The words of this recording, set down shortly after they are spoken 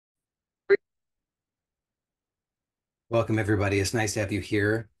Welcome, everybody. It's nice to have you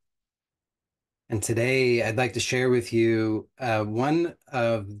here. And today I'd like to share with you one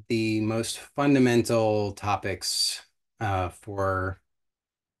of the most fundamental topics for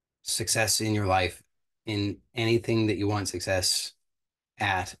success in your life, in anything that you want success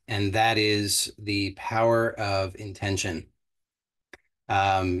at, and that is the power of intention.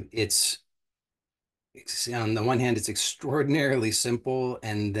 It's on the one hand, it's extraordinarily simple,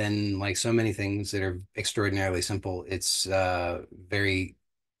 and then, like so many things that are extraordinarily simple, it's very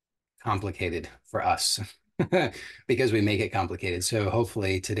complicated for us because we make it complicated. So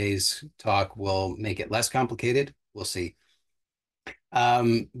hopefully today's talk will make it less complicated. We'll see.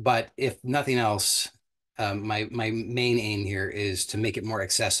 But if nothing else, my main aim here is to make it more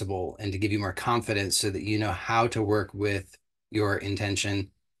accessible and to give you more confidence so that you know how to work with your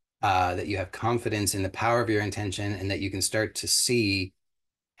intention, that you have confidence in the power of your intention, and that you can start to see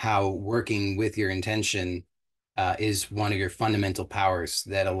how working with your intention is one of your fundamental powers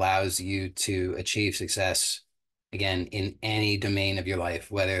that allows you to achieve success, again, in any domain of your life,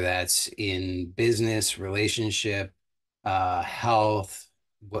 whether that's in business, relationship, health,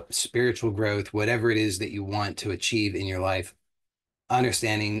 spiritual growth, whatever it is that you want to achieve in your life.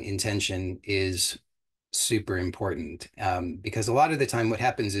 Understanding intention is super important, because a lot of the time what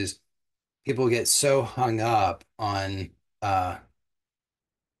happens is people get so hung up on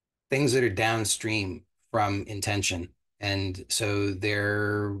things that are downstream from intention. And so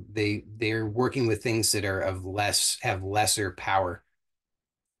they're working with things that are of less have lesser power.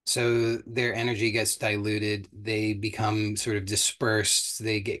 So their energy gets diluted, they become sort of dispersed,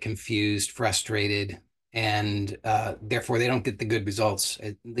 they get confused, frustrated, and therefore they don't get the good results,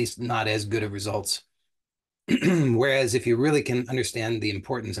 at least not as good of results. Whereas if you really can understand the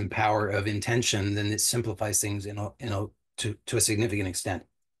importance and power of intention, then it simplifies things to a significant extent.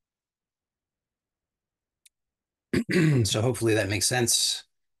 So hopefully that makes sense.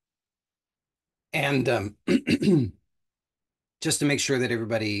 And just to make sure that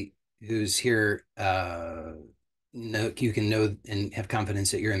everybody who's here know you can know and have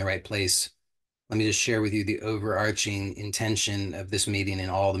confidence that you're in the right place, let me just share with you the overarching intention of this meeting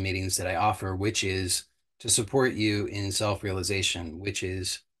and all the meetings that I offer, which is to support you in self-realization, which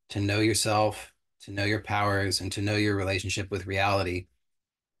is to know yourself, to know your powers, and to know your relationship with reality.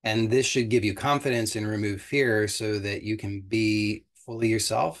 And this should give you confidence and remove fear so that you can be fully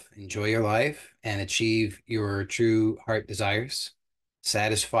yourself, enjoy your life, and achieve your true heart desires,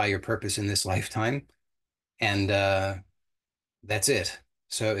 satisfy your purpose in this lifetime. And that's it.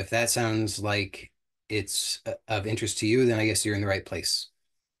 So if that sounds like it's of interest to you, then I guess you're in the right place.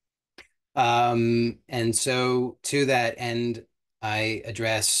 And so to that end, I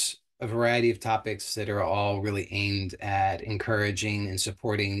address a variety of topics that are all really aimed at encouraging and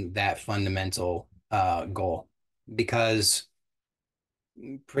supporting that fundamental goal. Because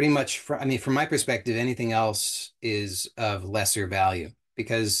pretty much, I mean, from my perspective, anything else is of lesser value.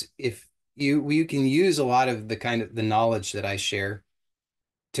 Because if you can use a lot of the kind of the knowledge that I share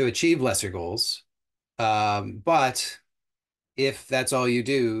to achieve lesser goals, but if that's all you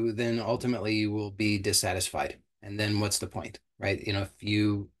do, then ultimately you will be dissatisfied. And then what's the point, right? You know, if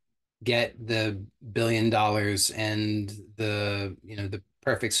you get the $1 billion and the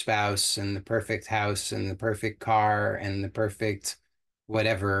perfect spouse and the perfect house and the perfect car and the perfect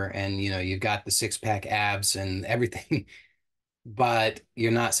whatever, and you've got the six-pack abs and everything, but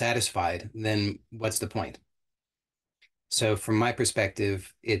you're not satisfied, then what's the point? So from my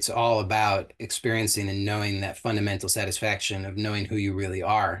perspective, it's all about experiencing and knowing that fundamental satisfaction of knowing who you really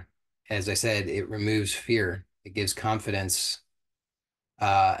are. As I said, it removes fear. It gives confidence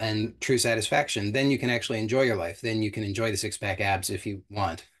and true satisfaction. Then you can actually enjoy your life. Then you can enjoy the six-pack abs if you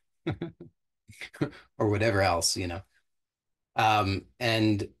want, or whatever else.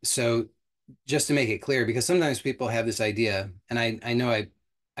 And so just to make it clear, because sometimes people have this idea, and I know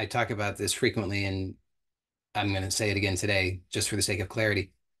I talk about this frequently, and I'm going to say it again today, just for the sake of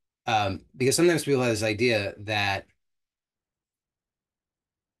clarity. Because sometimes people have this idea that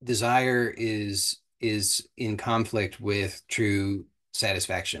desire is in conflict with true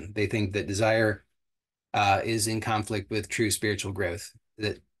satisfaction. They think that desire is in conflict with true spiritual growth,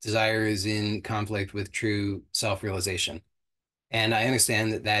 that desire is in conflict with true self-realization. And I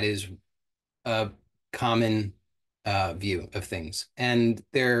understand that that is a common view of things. And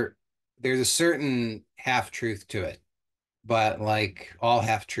there's a certain half truth to it. But like all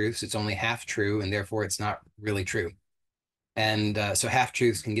half truths, it's only half true, and therefore it's not really true. And so half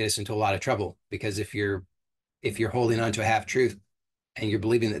truths can get us into a lot of trouble, because if you're holding on to a half truth and you're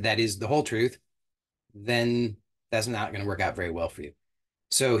believing that that is the whole truth, then that's not going to work out very well for you.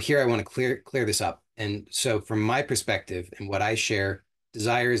 So here I want to clear this up. And so, from my perspective and what I share,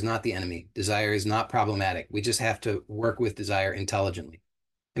 desire is not the enemy. Desire is not problematic. We just have to work with desire intelligently.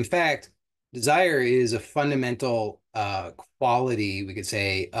 In fact, desire is a fundamental quality, we could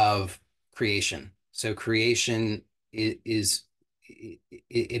say, of creation. So, creation is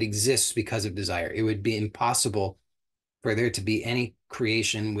it exists because of desire. It would be impossible for there to be any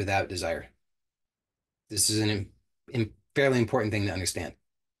creation without desire. This is an fairly important thing to understand.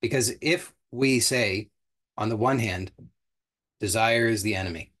 Because if we say, on the one hand, desire is the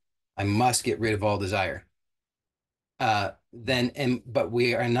enemy, I must get rid of all desire, but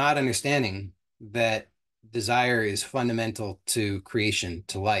we are not understanding that desire is fundamental to creation,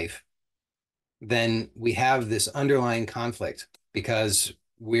 to life, then we have this underlying conflict because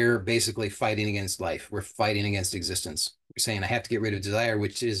we're basically fighting against life. We're fighting against existence. We're saying, I have to get rid of desire,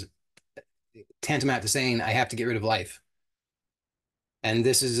 which is tantamount to saying, I have to get rid of life. And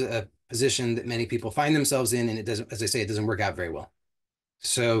this is a position that many people find themselves in, and it doesn't, as I say, it doesn't work out very well.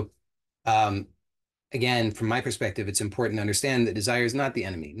 So, um, again, from my perspective, it's important to understand that desire is not the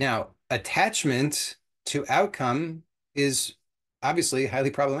enemy. Now, attachment to outcome is obviously highly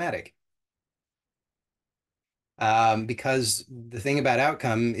problematic. Because the thing about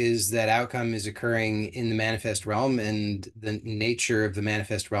outcome is that outcome is occurring in the manifest realm, and the nature of the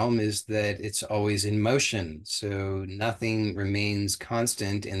manifest realm is that it's always in motion. So nothing remains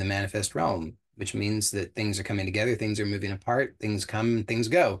constant in the manifest realm, which means that things are coming together, things are moving apart, things come, things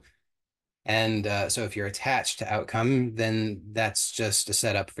go. And so if you're attached to outcome, then that's just a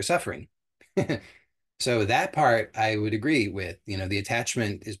setup for suffering. So that part I would agree with. The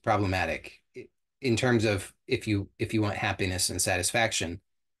attachment is problematic in terms of if you want happiness and satisfaction,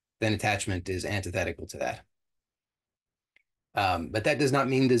 then attachment is antithetical to that. But that does not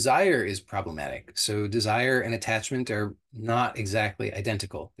mean desire is problematic. So desire and attachment are not exactly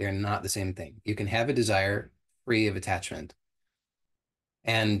identical. They're not the same thing. You can have a desire free of attachment.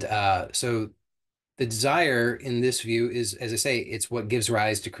 And so the desire in this view is, as I say, it's what gives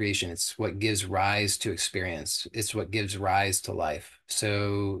rise to creation. It's what gives rise to experience. It's what gives rise to life.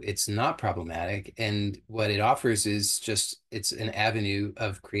 So it's not problematic. And what it offers is just, it's an avenue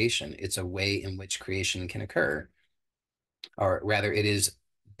of creation. It's a way in which creation can occur, or rather, it is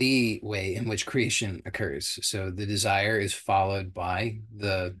the way in which creation occurs. So the desire is followed by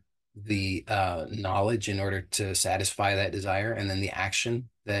the knowledge in order to satisfy that desire, and then the action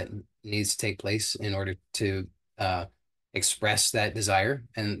that needs to take place in order to uh, express that desire,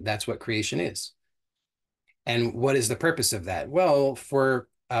 and that's what creation is. And what is the purpose of that? Well, for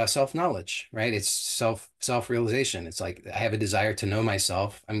self-knowledge, right? It's self-realization. It's like I have a desire to know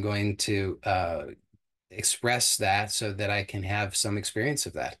myself. I'm going to express that so that I can have some experience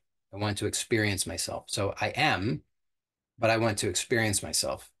of that. I want to experience myself. So I am, but I want to experience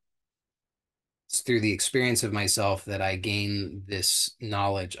myself. It's through the experience of myself that I gain this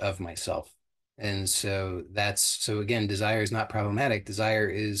knowledge of myself. And so again, desire is not problematic. Desire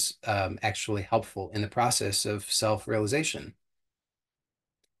is actually helpful in the process of self-realization.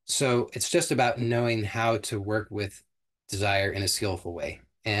 So it's just about knowing how to work with desire in a skillful way.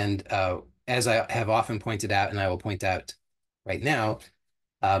 And as I have often pointed out, and I will point out right now,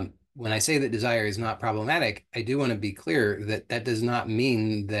 when I say that desire is not problematic, I do want to be clear that that does not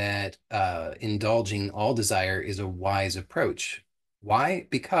mean that indulging all desire is a wise approach. Why?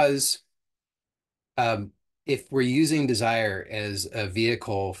 Because um, if we're using desire as a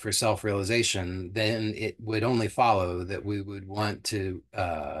vehicle for self-realization, then it would only follow that we would want to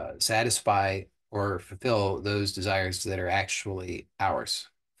satisfy or fulfill those desires that are actually ours.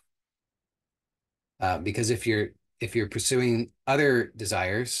 Because if you're pursuing other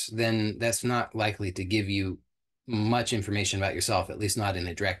desires, then that's not likely to give you much information about yourself, at least not in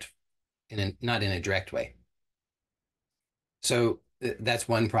a direct way. So that's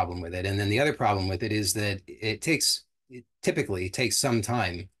one problem with it. And then the other problem with it is that it typically takes some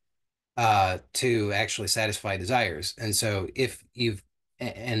time to actually satisfy desires. And so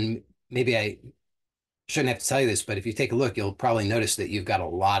and maybe I shouldn't have to tell you this, but if you take a look, you'll probably notice that you've got a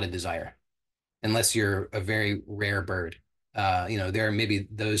lot of desire, unless you're a very rare bird. There are maybe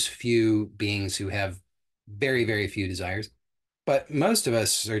those few beings who have very, very few desires, but most of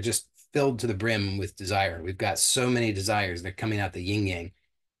us are just filled to the brim with desire. We've got so many desires, they're coming out the yin yang.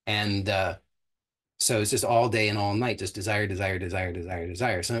 And so it's just all day and all night, just desire, desire, desire, desire,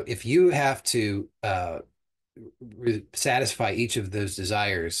 desire. So if you have to satisfy each of those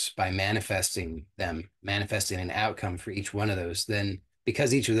desires by manifesting them, manifesting an outcome for each one of those, then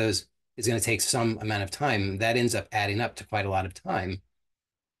because each of those is going to take some amount of time, that ends up adding up to quite a lot of time.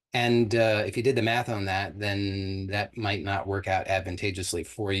 And if you did the math on that, then that might not work out advantageously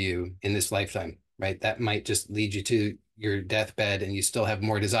for you in this lifetime. right? That might just lead you to your deathbed and you still have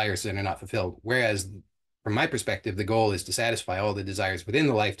more desires that are not fulfilled. Whereas from my perspective, the goal is to satisfy all the desires within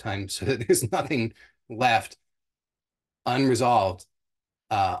the lifetime so that there's nothing left unresolved,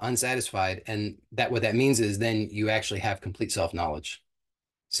 unsatisfied. And that what that means is then you actually have complete self-knowledge.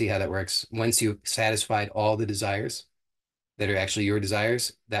 See how that works? Once you've satisfied all the desires that are actually your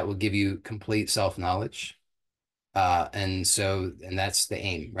desires, that will give you complete self-knowledge. And that's the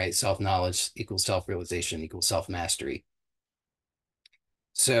aim, right? Self-knowledge equals self-realization equals self-mastery.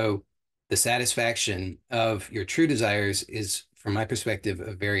 So the satisfaction of your true desires is, from my perspective,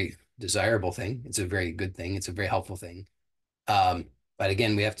 a very desirable thing. It's a very good thing. It's a very helpful thing. Um, but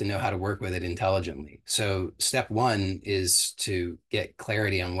again, we have to know how to work with it intelligently. So step one is to get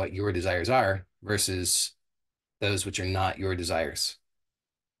clarity on what your desires are versus those which are not your desires.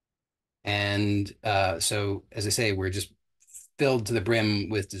 And so, as I say, we're just filled to the brim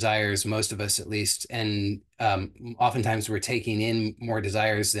with desires, most of us at least. And oftentimes we're taking in more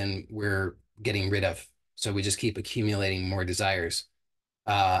desires than we're getting rid of. So we just keep accumulating more desires.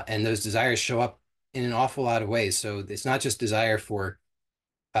 And those desires show up in an awful lot of ways. So it's not just desire for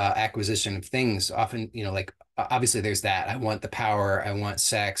acquisition of things. Often, like obviously there's that. I want the power, I want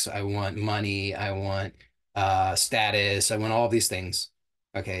sex, I want money, I want status, I want all these things.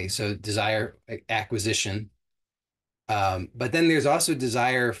 Okay, so desire acquisition. But then there's also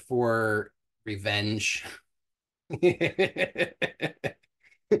desire for revenge. Like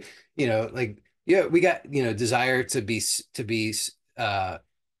yeah, we got desire to be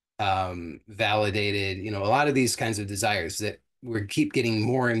validated. A lot of these kinds of desires that we keep getting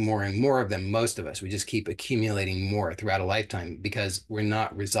more and more and more of them. Most of us, we just keep accumulating more throughout a lifetime because we're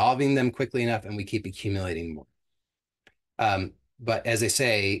not resolving them quickly enough, and we keep accumulating more. But as I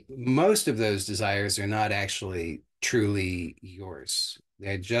say, most of those desires are not actually truly yours.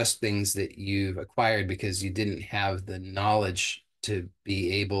 They're just things that you've acquired because you didn't have the knowledge to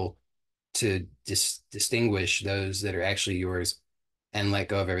be able to distinguish those that are actually yours and let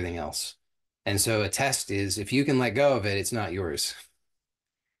go of everything else. And so a test is if you can let go of it, it's not yours.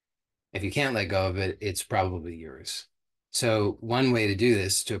 If you can't let go of it, it's probably yours. So one way to do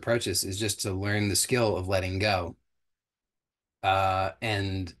this, to approach this, is just to learn the skill of letting go.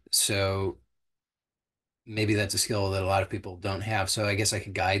 And so maybe that's a skill that a lot of people don't have. So I guess I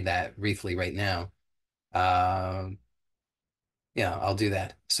could guide that briefly right now. Um, yeah, I'll do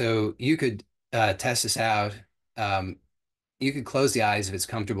that. So you could test this out. Um, you could close the eyes if it's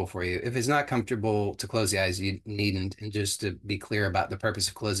comfortable for you. If it's not comfortable to close the eyes, you needn't. And just to be clear about the purpose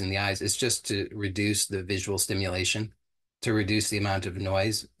of closing the eyes, it's just to reduce the visual stimulation, to reduce the amount of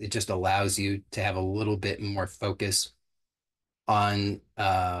noise. It just allows you to have a little bit more focus on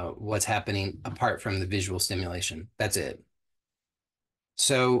what's happening apart from the visual stimulation. That's it.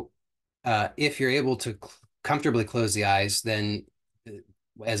 So if you're able to comfortably close the eyes, then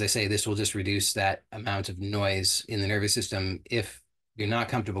as I say, this will just reduce that amount of noise in the nervous system. If you're not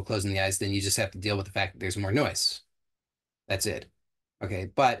comfortable closing the eyes, then you just have to deal with the fact that there's more noise. That's it. Okay.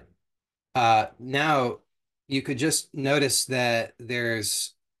 But now you could just notice that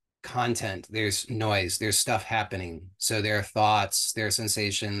there's content, there's noise, there's stuff happening. So there are thoughts, there are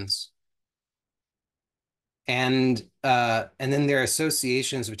sensations, and then there are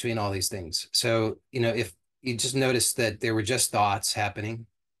associations between all these things. So, if you just notice that there were just thoughts happening,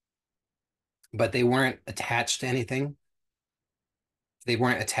 but they weren't attached to anything, they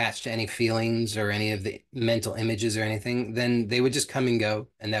weren't attached to any feelings or any of the mental images or anything, then they would just come and go,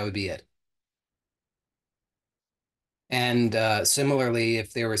 and that would be it. And similarly,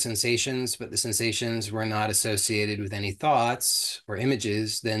 if there were sensations, but the sensations were not associated with any thoughts or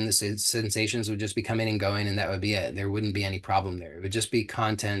images, then the sensations would just be coming and going, and that would be it. There wouldn't be any problem there. It would just be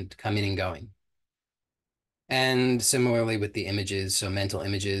content coming and going. And similarly with the images, so mental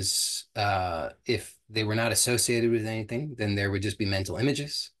images, if they were not associated with anything, then there would just be mental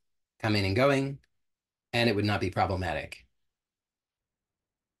images coming and going, and it would not be problematic.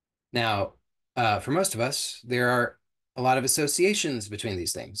 Now, for most of us, there are a lot of associations between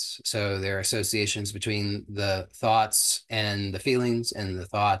these things. So there are associations between the thoughts and the feelings, and the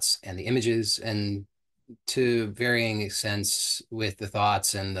thoughts and the images, and to varying extents with the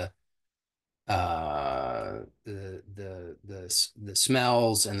thoughts and the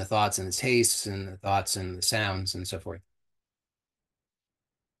smells and the thoughts and the tastes and the thoughts and the sounds and so forth.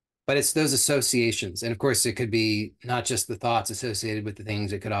 But it's those associations. And of course, it could be not just the thoughts associated with the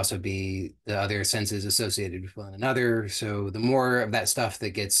things, it could also be the other senses associated with one another. So the more of that stuff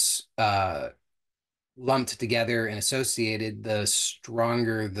that gets lumped together and associated, the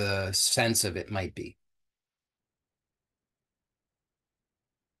stronger the sense of it might be.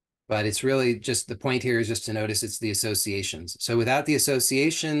 But it's really just the point here is just to notice it's the associations. So without the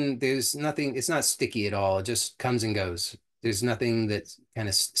association, there's nothing, it's not sticky at all. It just comes and goes. There's nothing that kind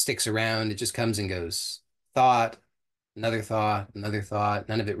of sticks around. It just comes and goes. Thought, another thought, another thought.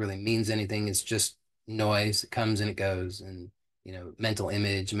 None of it really means anything. It's just noise. It comes and it goes. And, mental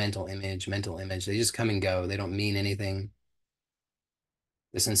image, mental image, mental image. They just come and go. They don't mean anything.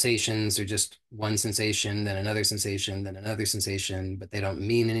 The sensations are just one sensation, then another sensation, then another sensation, but they don't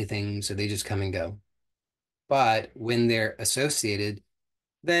mean anything. So they just come and go. But when they're associated,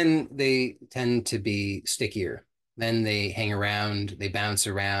 then they tend to be stickier. Then they hang around, they bounce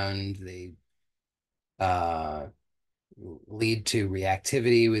around, they uh, lead to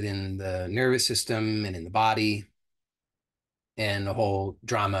reactivity within the nervous system and in the body, and the whole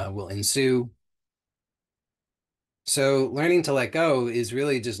drama will ensue. So, learning to let go is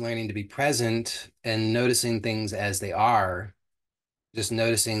really just learning to be present and noticing things as they are, just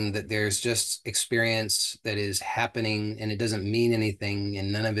noticing that there's just experience that is happening and it doesn't mean anything,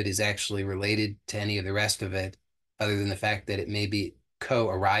 and none of it is actually related to any of the rest of it, other than the fact that it may be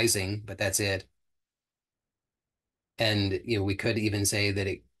co-arising, but that's it. And we could even say that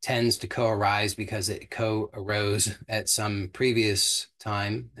it tends to co-arise because it co-arose at some previous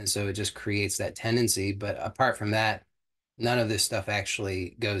time, and so it just creates that tendency. But apart from that, none of this stuff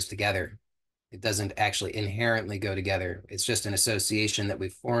actually goes together. It doesn't actually inherently go together. It's just an association that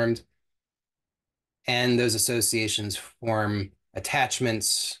we've formed, and those associations form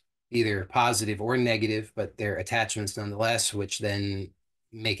attachments, either positive or negative, but they're attachments nonetheless, which then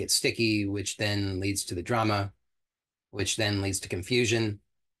make it sticky, which then leads to the drama, which then leads to confusion,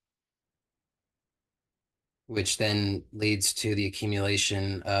 which then leads to the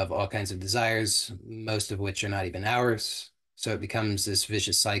accumulation of all kinds of desires, most of which are not even ours. So it becomes this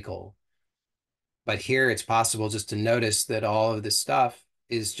vicious cycle. But here it's possible just to notice that all of this stuff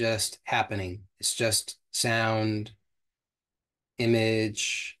is just happening. It's just sound,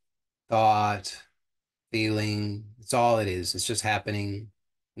 image, thought, feeling. It's all it is. It's just happening.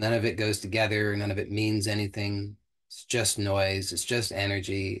 None of it goes together. None of it means anything. It's just noise. It's just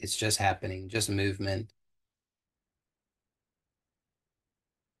energy. It's just happening, just movement.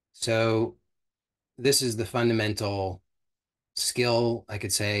 So this is the fundamental skill, I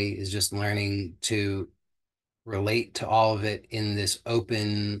could say, is just learning to relate to all of it in this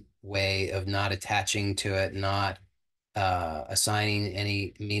open way of not attaching to it, not assigning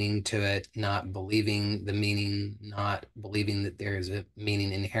any meaning to it, not believing the meaning, not believing that there is a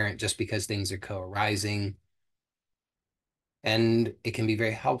meaning inherent just because things are co-arising. And it can be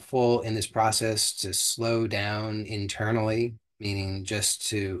very helpful in this process to slow down internally, meaning just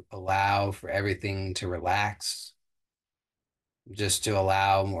to allow for everything to relax, just to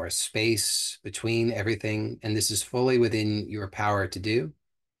allow more space between everything. And this is fully within your power to do.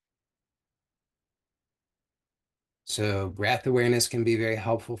 So breath awareness can be very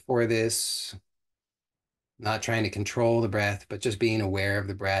helpful for this. Not trying to control the breath, but just being aware of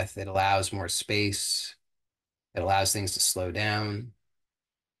the breath. It allows more space. It allows things to slow down.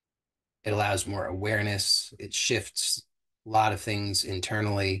 It allows more awareness. It shifts a lot of things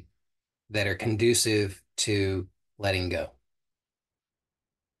internally that are conducive to letting go.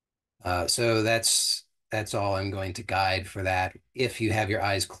 So that's all I'm going to guide for that. If you have your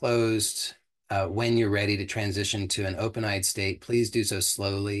eyes closed, when you're ready to transition to an open-eyed state, please do so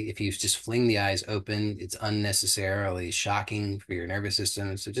slowly. If you just fling the eyes open, it's unnecessarily shocking for your nervous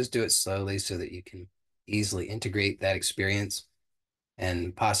system. So just do it slowly so that you can easily integrate that experience.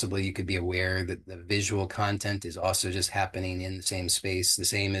 And possibly you could be aware that the visual content is also just happening in the same space, the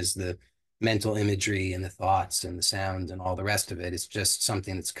same as the mental imagery and the thoughts and the sounds and all the rest of it. It's just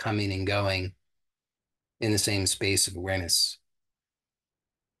something that's coming and going in the same space of awareness.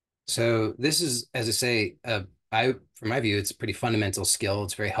 So this is, as I say, from my view, it's a pretty fundamental skill.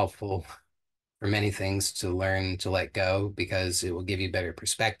 It's very helpful for many things to learn to let go because it will give you better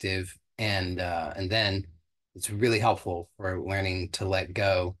perspective, and then it's really helpful for learning to let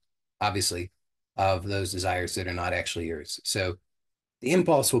go, obviously, of those desires that are not actually yours. So the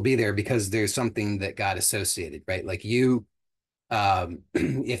impulse will be there because there's something that got associated, right? Like if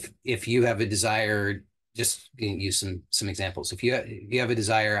you have a desire, just use some examples. If you have a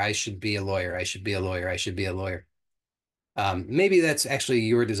desire, I should be a lawyer, I should be a lawyer, I should be a lawyer. Maybe that's actually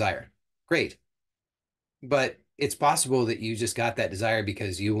your desire. Great. But it's possible that you just got that desire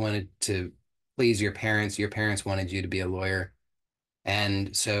because you wanted to please your parents. Your parents wanted you to be a lawyer.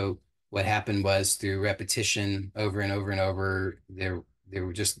 And so what happened was through repetition over and over and over, there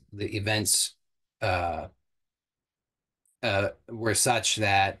were just the events were such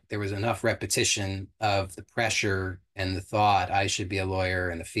that there was enough repetition of the pressure and the thought I should be a lawyer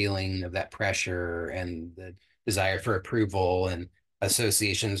and the feeling of that pressure and the desire for approval and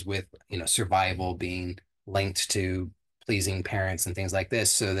associations with, survival being linked to pleasing parents and things like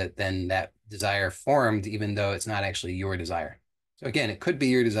this, so that then that desire formed, even though it's not actually your desire. So again, it could be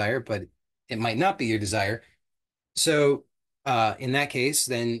your desire, but it might not be your desire. So in that case,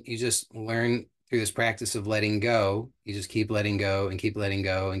 then you just learn through this practice of letting go. You just keep letting go and keep letting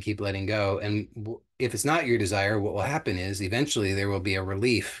go and keep letting go. And if it's not your desire, what will happen is eventually there will be a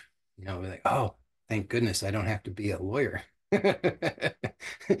relief. Like, oh, thank goodness I don't have to be a lawyer.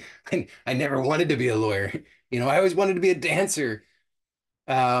 I never wanted to be a lawyer. I always wanted to be a dancer.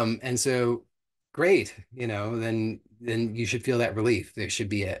 And so great, then you should feel that relief. There should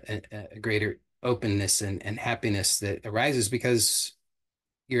be a greater openness and happiness that arises because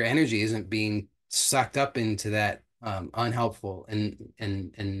your energy isn't being sucked up into that unhelpful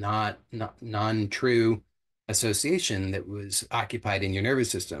and not non-true association that was occupied in your nervous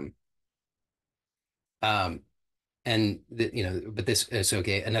system. Um, but this is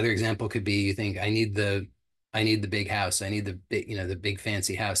okay. Another example could be you think I need the big house. I need the big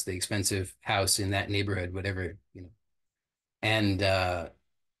fancy house, the expensive house in that neighborhood, whatever. And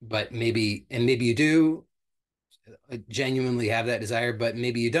maybe you do genuinely have that desire, but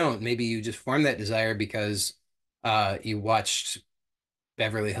maybe you don't. Maybe you just form that desire because you watched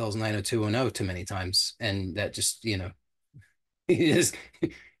Beverly Hills 90210 too many times, and that just, you just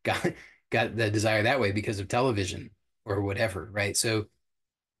got got the desire that way because of television or whatever, right? So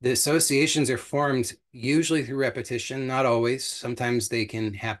the associations are formed usually through repetition, not always. Sometimes they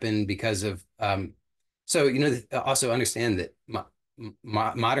can happen because of so also understand that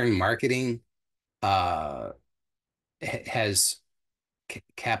modern marketing uh has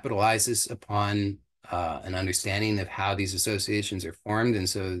capitalizes upon an understanding of how these associations are formed, and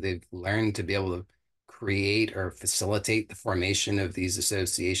so they've learned to be able to create or facilitate the formation of these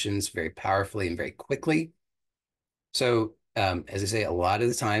associations very powerfully and very quickly. So, as I say, a lot of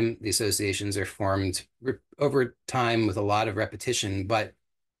the time, the associations are formed over time with a lot of repetition, but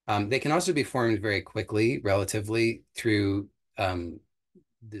they can also be formed very quickly, relatively, through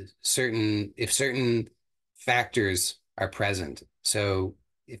if certain factors are present. So,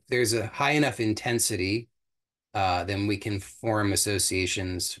 if there's a high enough intensity, then we can form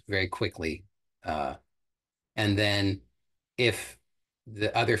associations very quickly. Uh, and then if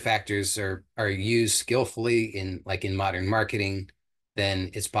the other factors are used skillfully in modern marketing, then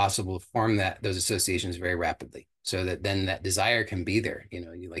it's possible to form those associations very rapidly, so that then that desire can be there.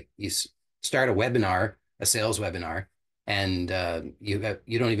 You start a sales webinar, and you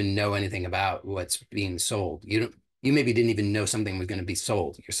don't even know anything about what's being sold. You maybe didn't even know something was going to be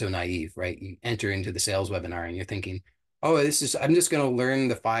sold. You're so naive, right? You enter into the sales webinar and you're thinking, oh, I'm just going to learn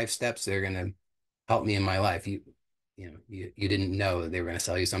the 5 steps that are going to help me in my life. You didn't know that they were going to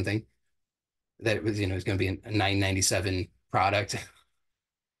sell you something that it was going to be a 997 product.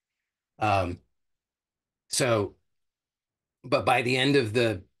 Um, so, but by the end of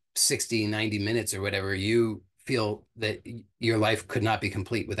the 60, 90 minutes or whatever, you feel that your life could not be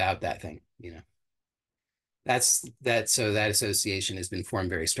complete without that thing. So that association has been formed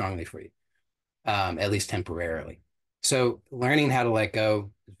very strongly for you, at least temporarily. So learning how to let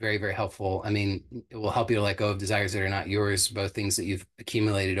go is very, very helpful. I mean, it will help you to let go of desires that are not yours, both things that you've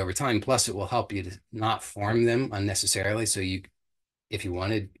accumulated over time. Plus, it will help you to not form them unnecessarily. So if you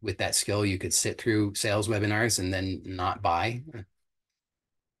wanted with that skill, you could sit through sales webinars and then not buy.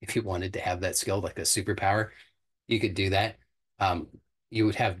 If you wanted to have that skill, like a superpower, you could do that. Um, you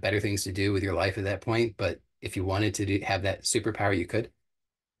would have better things to do with your life at that point. But if you wanted to have that superpower, you could.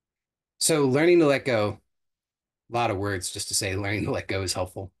 So learning to let go, a lot of words just to say learning to let go is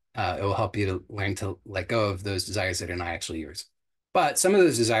helpful. It will help you to learn to let go of those desires that are not actually yours. But some of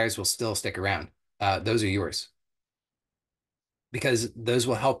those desires will still stick around. Those are yours because those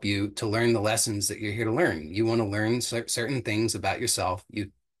will help you to learn the lessons that you're here to learn. You want to learn certain things about yourself. You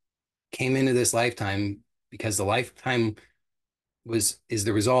came into this lifetime because the lifetime is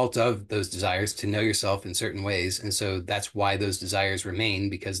the result of those desires to know yourself in certain ways. And so that's why those desires remain,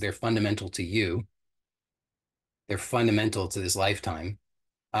 because they're fundamental to you. They're fundamental to this lifetime.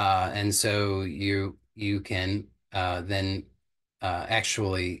 And so you can then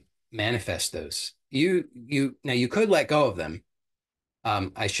actually manifest those. You could let go of them.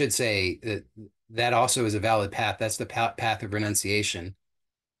 I should say that also is a valid path. That's the path of renunciation,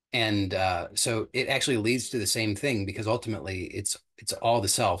 and so it actually leads to the same thing, because ultimately it's all the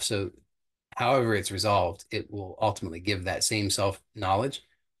self. So however it's resolved, it will ultimately give that same self knowledge.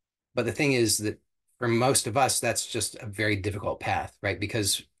 But the thing is that for most of us, that's just a very difficult path, right?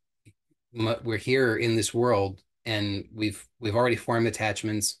 Because we're here in this world and we've already formed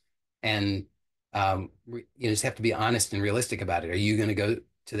attachments, and you just have to be honest and realistic about it. Are you going to go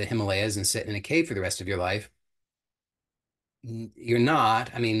to the Himalayas and sit in a cave for the rest of your life? You're not.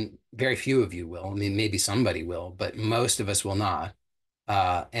 I mean, very few of you will. I mean, maybe somebody will, but most of us will not.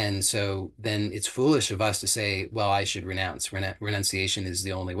 And so then it's foolish of us to say, well, I should renounce. Renunciation is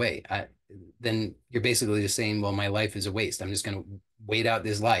the only way. Then you're basically just saying, well, my life is a waste. I'm just going to wait out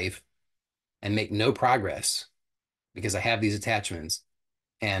this life and make no progress because I have these attachments,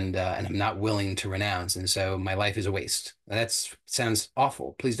 and I'm not willing to renounce, and so my life is a waste. That sounds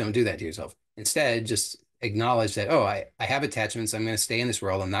awful. Please don't do that to yourself. Instead, just acknowledge that, oh, I have attachments. I'm going to stay in this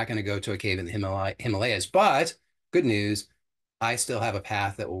world. I'm not going to go to a cave in the Himalayas. But good news, I still have a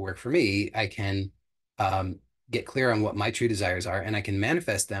path that will work for me. I can um, get clear on what my true desires are, and I can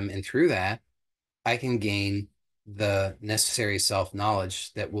manifest them. And through that, I can gain the necessary self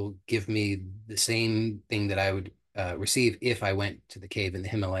knowledge that will give me the same thing that I would receive if I went to the cave in the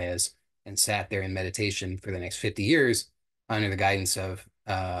Himalayas and sat there in meditation for the next 50 years under the guidance of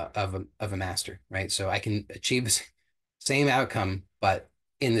a master, right? So I can achieve the same outcome, but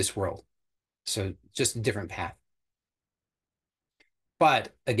in this world. So just a different path.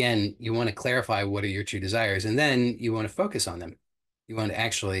 But again, you want to clarify what are your true desires, and then you want to focus on them. You want to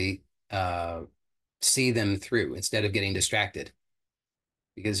actually see them through instead of getting distracted.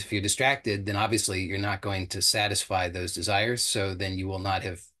 Because if you're distracted, then obviously you're not going to satisfy those desires. So then you will not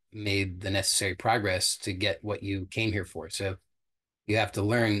have made the necessary progress to get what you came here for. So you have to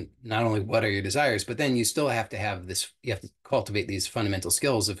learn not only what are your desires, but then you still have to have this, you have to cultivate these fundamental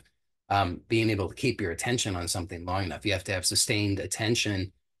skills of being able to keep your attention on something long enough. You have to have sustained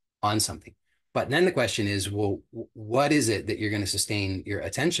attention on something. But then the question is, well, what is it that you're going to sustain your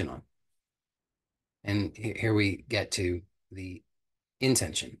attention on? And here we get to the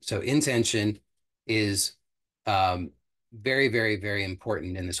intention. So intention is very, very, very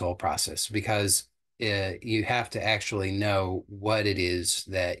important in this whole process because you have to actually know what it is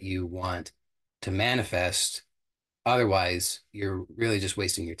that you want to manifest. Otherwise, you're really just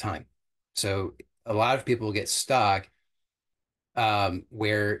wasting your time. So a lot of people get stuck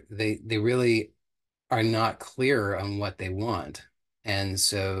where they really are not clear on what they want. And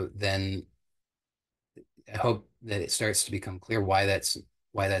so then I hope that it starts to become clear why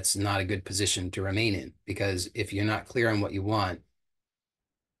that's not a good position to remain in. Because if you're not clear on what you want,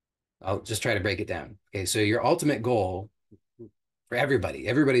 I'll just try to break it down. Okay, so your ultimate goal for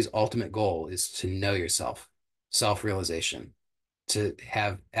everybody's ultimate goal is to know yourself, self-realization, to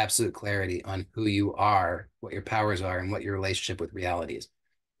have absolute clarity on who you are, what your powers are, and what your relationship with reality is.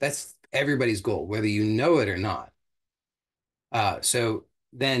 That's everybody's goal, whether you know it or not. So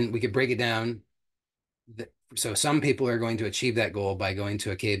then we could break it down. So some people are going to achieve that goal by going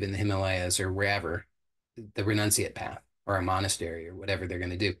to a cave in the Himalayas or wherever, the renunciate path or a monastery or whatever they're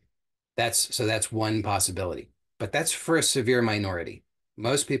going to do. That's one possibility, but that's for a severe minority.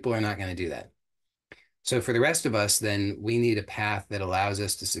 Most people are not going to do that. So for the rest of us, then we need a path that allows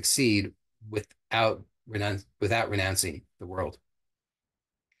us to succeed without renouncing the world.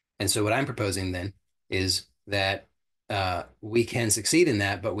 And so what I'm proposing then is that we can succeed in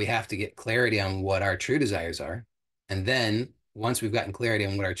that, but we have to get clarity on what our true desires are. And then once we've gotten clarity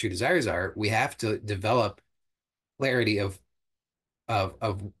on what our true desires are, we have to develop clarity of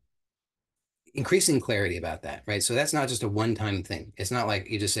increasing clarity about that, right? So that's not just a one-time thing. It's not like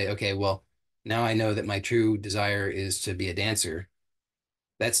you just say, okay, well, now I know that my true desire is to be a dancer.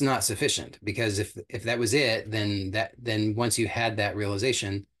 That's not sufficient because if that was it, then once you had that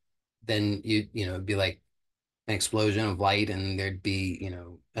realization, then it'd be like an explosion of light, and there'd be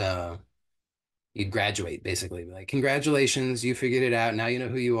you'd graduate basically, like congratulations, you figured it out, now you know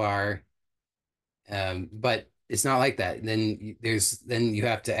who you are. But it's not like that. Then you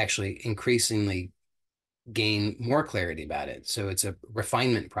have to actually increasingly gain more clarity about it. So it's a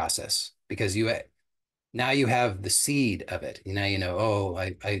refinement process because now you have the seed of it. Now you know, oh,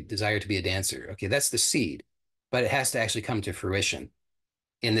 I desire to be a dancer. Okay, that's the seed, but it has to actually come to fruition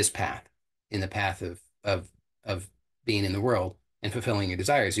in this path, in the path of being in the world and fulfilling your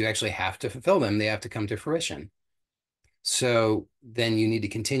desires. You actually have to fulfill them. They have to come to fruition. So then you need to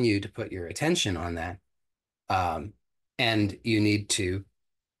continue to put your attention on that. And you need to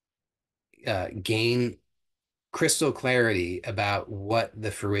gain crystal clarity about what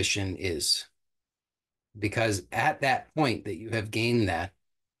the fruition is. Because at that point that you have gained that,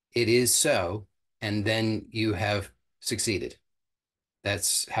 it is so, and then you have succeeded.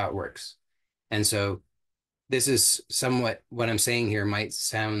 That's how it works. And so this is somewhat what I'm saying here might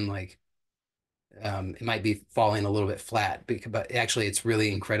sound like It might be falling a little bit flat, but actually it's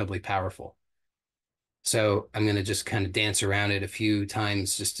really incredibly powerful. So I'm going to just kind of dance around it a few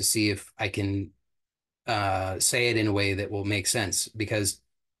times just to see if I can say it in a way that will make sense, because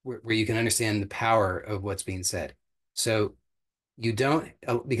where you can understand the power of what's being said. So you don't,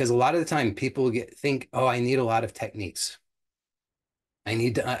 because a lot of the time people think, oh, I need a lot of techniques. I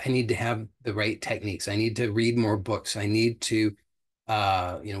need to have the right techniques. I need to read more books. I need to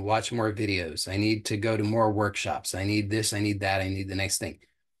watch more videos. I need to go to more workshops. I need this, I need that, I need the next thing.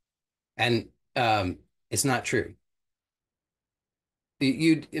 And it's not true. I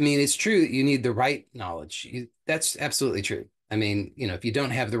mean, it's true that you need the right knowledge. That's absolutely true. I mean, if you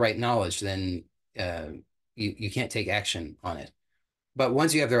don't have the right knowledge, then uh, you can't take action on it. But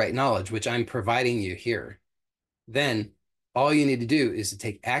once you have the right knowledge, which I'm providing you here, then all you need to do is to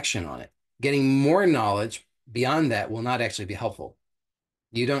take action on it. Getting more knowledge beyond that will not actually be helpful.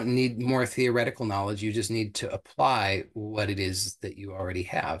 You don't need more theoretical knowledge. You just need to apply what it is that you already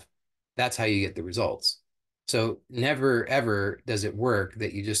have. That's how you get the results. So never, ever does it work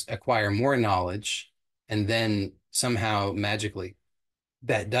that you just acquire more knowledge and then somehow magically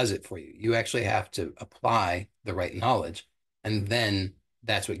that does it for you. You actually have to apply the right knowledge, and then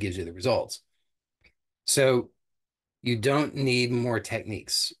that's what gives you the results. So you don't need more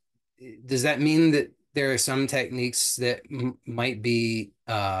techniques. Does that mean that there are some techniques that might be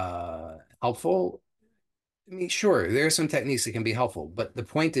helpful? I mean, sure, there are some techniques that can be helpful, but the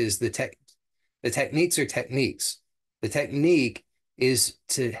point is the techniques are techniques. The technique is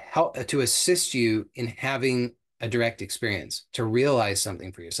to help to assist you in having a direct experience, to realize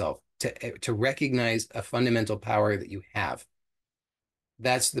something for yourself, to recognize a fundamental power that you have.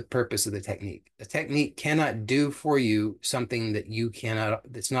 That's the purpose of the technique. The technique cannot do for you something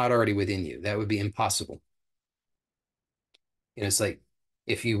that's not already within you. That would be impossible. It's like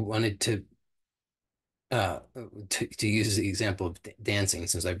if you wanted uh, to use the example of dancing,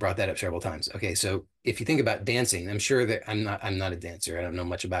 since I brought that up several times. Okay, so if you think about dancing, I'm sure that I'm not a dancer. I don't know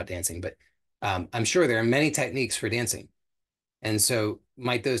much about dancing, but I'm sure there are many techniques for dancing. And so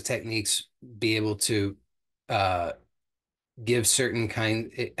might those techniques be able to uh, give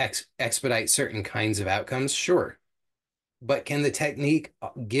expedite certain kinds of outcomes? Sure. But can the technique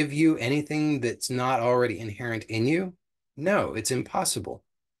give you anything that's not already inherent in you? No, it's impossible.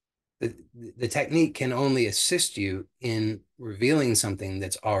 The, the technique can only assist you in revealing something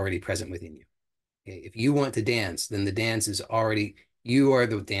that's already present within you. Okay? If you want to dance, then the dance is already, you are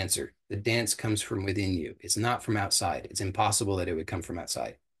the dancer. The dance comes from within you. It's not from outside. It's impossible that it would come from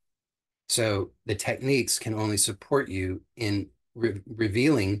outside. So the techniques can only support you in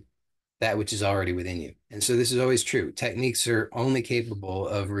revealing that which is already within you. And so this is always true. Techniques are only capable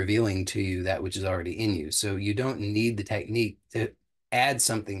of revealing to you that which is already in you. So you don't need the technique to add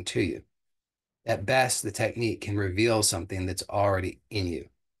something to you. At best, the technique can reveal something that's already in you.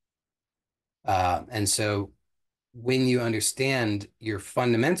 And so when you understand your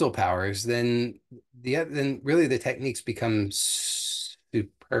fundamental powers, then really the techniques become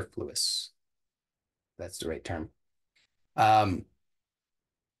superfluous. That's the right term. Um,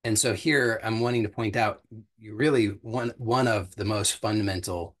 And so here I'm wanting to point out you really one of the most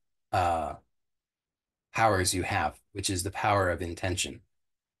fundamental uh, powers you have, which is the power of intention.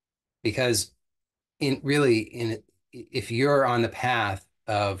 Because in if you're on the path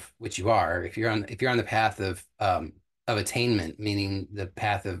of which you are, if you're on the path of attainment, meaning the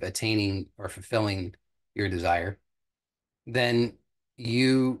path of attaining or fulfilling your desire, then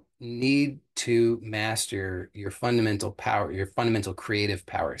you need to master your fundamental power, your fundamental creative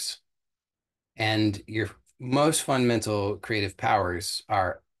powers. And your most fundamental creative powers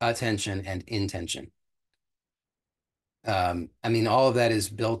are attention and intention. I mean, all of that is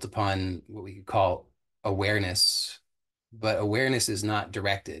built upon what we could call awareness, but awareness is not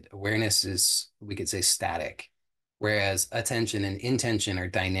directed. Awareness is, we could say, static, whereas attention and intention are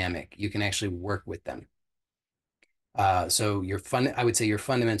dynamic. You can actually work with them. So I would say your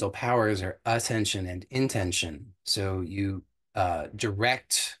fundamental powers are attention and intention. So you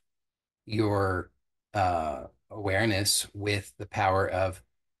direct your awareness with the power of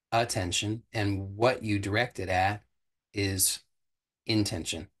attention, and what you direct it at is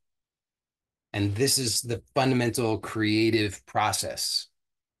intention. And this is the fundamental creative process.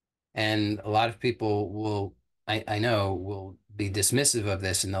 And a lot of people I know, will be dismissive of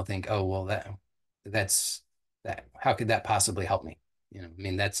this, and they'll think, oh, well, that's that. How could that possibly help me? I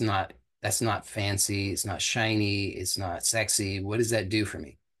mean, that's not fancy. It's not shiny. It's not sexy. What does that do for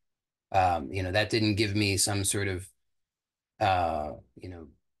me? That didn't give me some sort of uh, you know,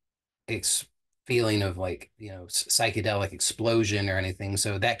 feeling of like, psychedelic explosion or anything.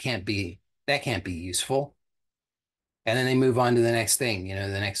 So that can't be. That can't be useful. And then they move on to the next thing.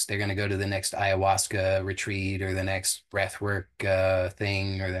 They're going to go to the next ayahuasca retreat or the next breathwork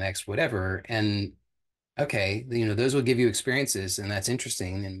thing or the next whatever. And okay, those will give you experiences, and that's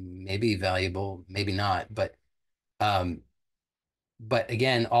interesting and maybe valuable, maybe not. Um, but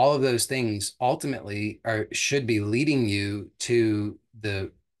again, all of those things ultimately are should be leading you to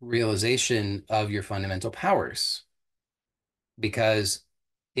the realization of your fundamental powers. Because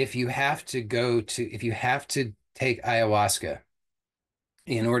if you have to take ayahuasca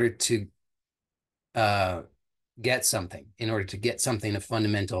in order to uh, in order to get something of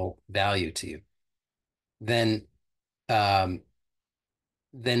fundamental value to you, then um,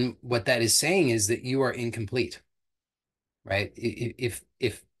 then what that is saying is that you are incomplete, right? If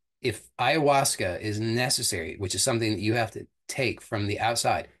ayahuasca is necessary, which is something that you have to take from the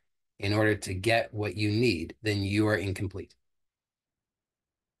outside in order to get what you need, then you are incomplete.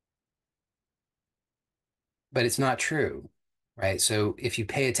 But it's not true, right? So if you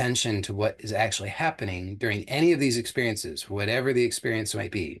pay attention to what is actually happening during any of these experiences, whatever the experience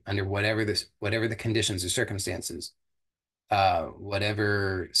might be, under whatever the conditions or circumstances,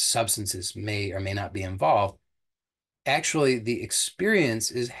 whatever substances may or may not be involved, actually the experience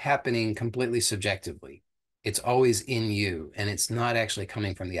is happening completely subjectively. It's always in you, and it's not actually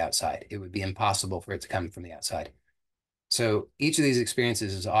coming from the outside. It would be impossible for it to come from the outside. So each of these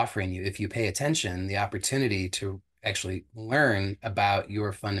experiences is offering you, if you pay attention, the opportunity to actually learn about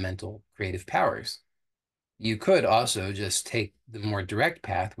your fundamental creative powers. You could also just take the more direct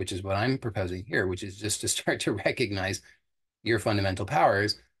path, which is what I'm proposing here, which is just to start to recognize your fundamental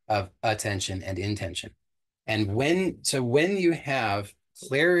powers of attention and intention. And when you have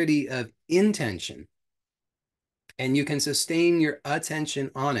clarity of intention and you can sustain your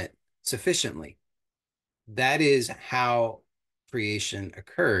attention on it sufficiently, that is how creation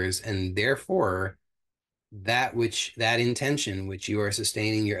occurs. And therefore, that intention which you are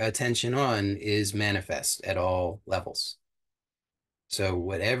sustaining your attention on is manifest at all levels. So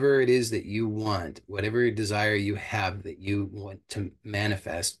whatever it is that you want, whatever desire you have that you want to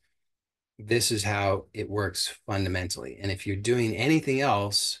manifest, this is how it works fundamentally. And if you're doing anything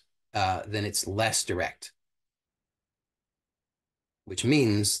else, then it's less direct, which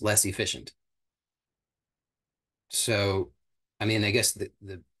means less efficient. So, I mean, I guess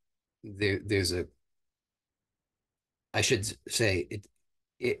there's a I should say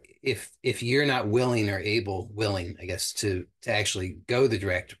if you're not willing, I guess, to actually go the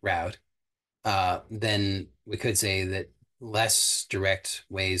direct route, then we could say that less direct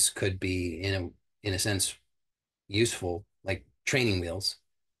ways could be in a sense useful, like training wheels.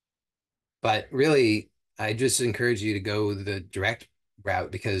 But really, I just encourage you to go the direct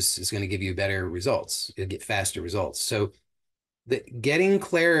route because it's going to give you better results. You'll get faster results. So the getting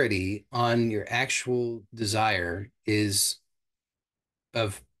clarity on your actual desire is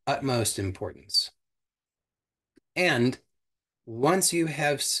of utmost importance. And once you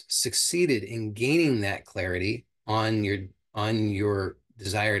have succeeded in gaining that clarity on your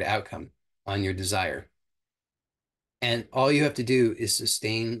desired outcome, on your desire, and all you have to do is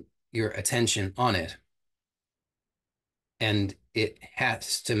sustain your attention on it, and it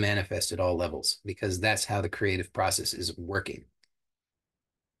has to manifest at all levels because that's how the creative process is working.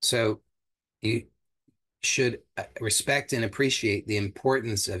 So you should respect and appreciate the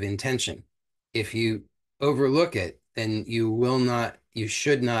importance of intention. If you overlook it, then you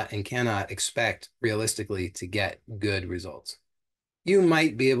should not and cannot expect realistically to get good results. You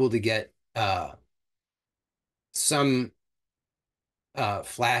might be able to get some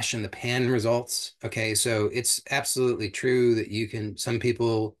flash in the pan results. Okay, so it's absolutely true that some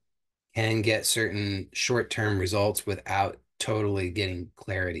people can get certain short-term results without totally getting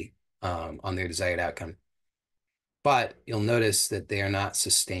clarity on their desired outcome. But you'll notice that they are not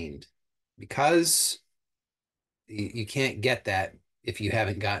sustained because you can't get that if you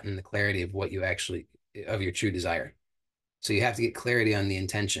haven't gotten the clarity of of your true desire. So you have to get clarity on the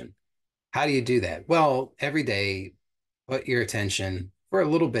intention. How do you do that? Well, every day, put your attention for a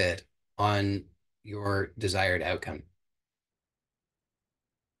little bit on your desired outcome.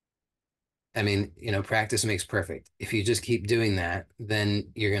 I mean, practice makes perfect. If you just keep doing that, then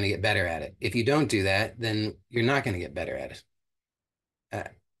you're going to get better at it. If you don't do that, then you're not going to get better at it. Uh,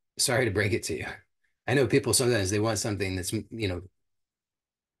 Sorry to break it to you. I know people sometimes they want something that's,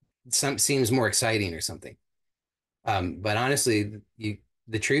 some seems more exciting or something. But honestly,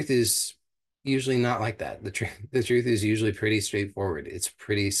 the truth is usually not like that. The truth is usually pretty straightforward. It's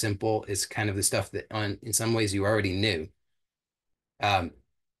pretty simple. It's kind of the stuff that in some ways you already knew. Um,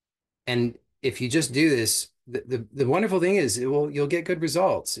 and if you just do this the wonderful thing is you'll get good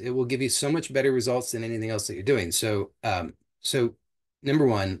results. It will give you so much better results than anything else that you're doing. So number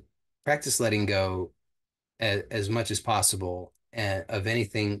one, practice letting go as much as possible of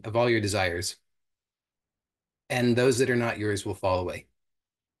anything, of all your desires, and those that are not yours will fall away.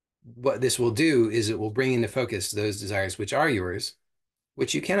 What this will do is it will bring into focus those desires which are yours,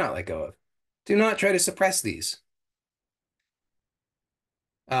 which you cannot let go of. Do not try to suppress these.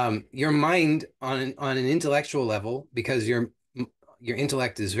 Your mind on an intellectual level, because your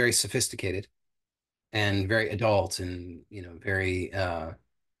intellect is very sophisticated and very adult, and very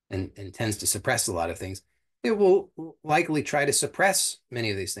and tends to suppress a lot of things. It will likely try to suppress many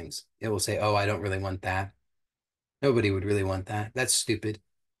of these things. It will say, "Oh, I don't really want that. Nobody would really want that. That's stupid.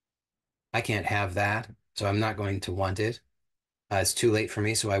 I can't have that, so I'm not going to want it. It's too late for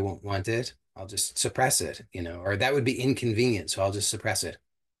me, so I won't want it. I'll just suppress it, or that would be inconvenient, so I'll just suppress it."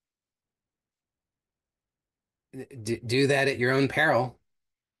 Do that at your own peril,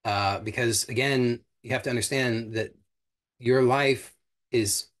 because again, you have to understand that your life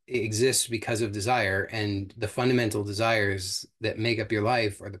exists because of desire, and the fundamental desires that make up your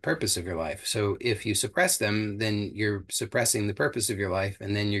life are the purpose of your life. So if you suppress them, then you're suppressing the purpose of your life,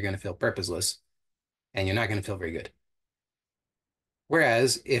 and then you're going to feel purposeless, and you're not going to feel very good.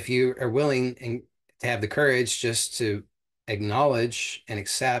 Whereas if you are willing to have the courage just to acknowledge and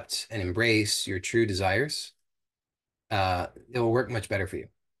accept and embrace your true desires, it will work much better for you.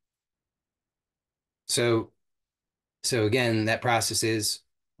 So so again, that process is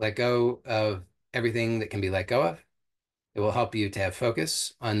let go of everything that can be let go of. It will help you to have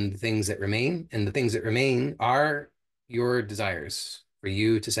focus on the things that remain, and the things that remain are your desires for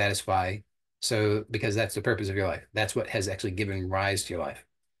you to satisfy. So because that's the purpose of your life. That's what has actually given rise to your life.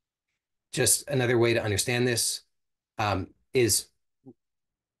 Just another way to understand this is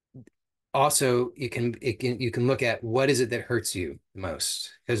also you can look at what is it that hurts you the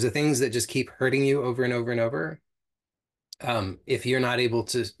most, because the things that just keep hurting you over and over and over, if you're not able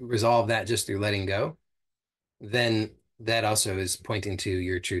to resolve that just through letting go, then that also is pointing to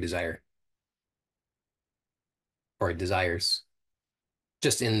your true desire or desires,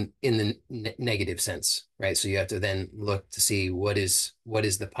 just in the negative sense, right? So you have to then look to see what is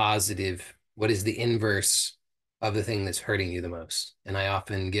the positive, what is the inverse of the thing that's hurting you the most. And I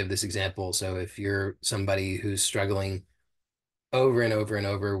often give this example. So if you're somebody who's struggling over and over and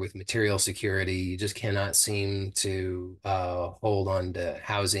over with material security, you just cannot seem to hold on to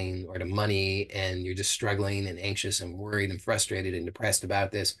housing or to money, and you're just struggling and anxious and worried and frustrated and depressed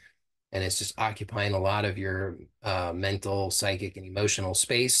about this, and it's just occupying a lot of your mental, psychic, and emotional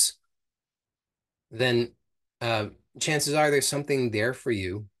space, then uh, chances are there's something there for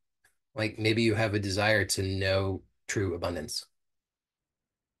you. Like maybe you have a desire to know true abundance.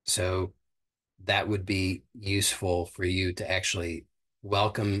 So that would be useful for you to actually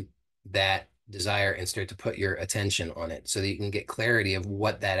welcome that desire and start to put your attention on it so that you can get clarity of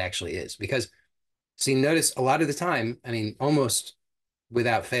what that actually is. Because, see, notice a lot of the time, I mean, almost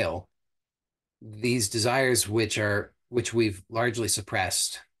without fail, these desires which we've largely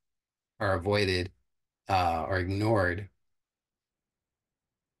suppressed or avoided or ignored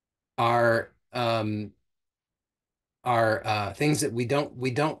are things that we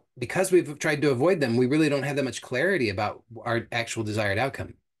don't because we've tried to avoid them. We really don't have that much clarity about our actual desired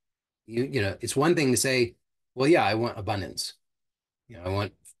outcome. It's one thing to say, well, yeah, I want abundance. I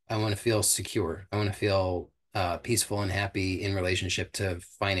want to feel secure. I want to feel peaceful and happy in relationship to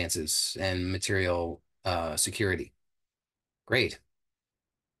finances and material security. Great.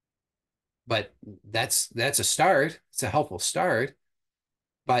 But that's a start. It's a helpful start.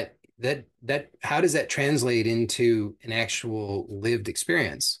 But that how does that translate into an actual lived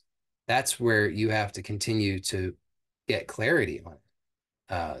experience? That's where you have to continue to get clarity on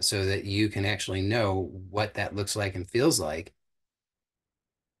it, so that you can actually know what that looks like and feels like.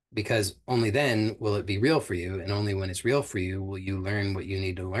 Because only then will it be real for you, and only when it's real for you will you learn what you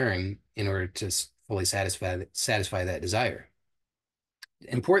need to learn in order to fully satisfy that desire.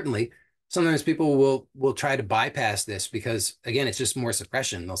 Importantly, sometimes people will try to bypass this because again, it's just more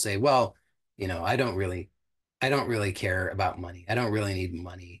suppression. They'll say, well, I don't really care about money. I don't really need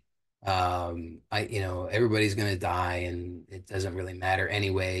money. Everybody's going to die and it doesn't really matter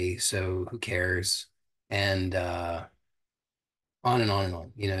anyway, so who cares? And on and on and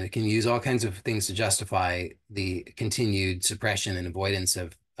on. It can use all kinds of things to justify the continued suppression and avoidance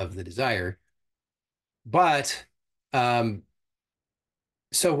of the desire. But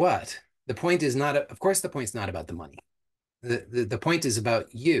so what? The point is not, of course, the point's not about the money. The point is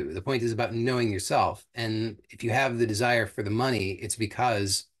about you. The point is about knowing yourself. And if you have the desire for the money, it's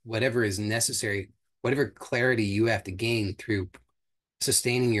because whatever is necessary whatever clarity you have to gain through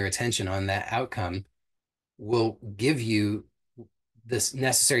sustaining your attention on that outcome will give you this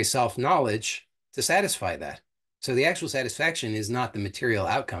necessary self-knowledge to satisfy that. So the actual satisfaction is not the material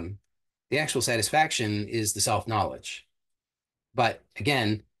outcome. The actual satisfaction is the self-knowledge. But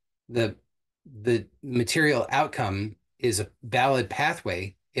again, the the material outcome is a valid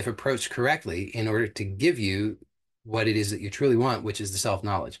pathway if approached correctly in order to give you what it is that you truly want, which is the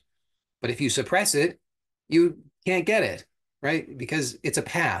self-knowledge. But if you suppress it, you can't get it, right? Because it's a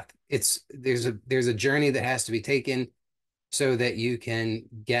path. There's a journey that has to be taken so that you can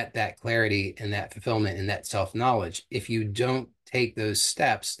get that clarity and that fulfillment and that self-knowledge. If you don't take those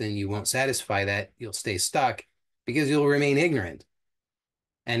steps, then you won't satisfy that. You'll stay stuck because you'll remain ignorant.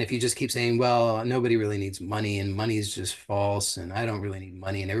 And if you just keep saying, well, nobody really needs money and money is just false and I don't really need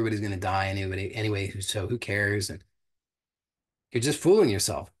money and everybody's going to die anyway, so who cares? And you're just fooling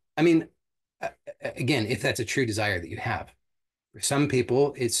yourself. I mean, again, if that's a true desire that you have. For some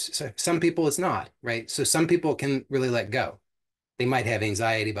people it's not, right? So some people can really let go. They might have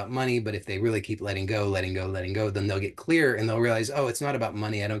anxiety about money, but if they really keep letting go, then they'll get clear and they'll realize, oh, it's not about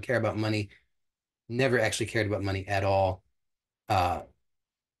money. I don't care about money. Never actually cared about money at all. Uh,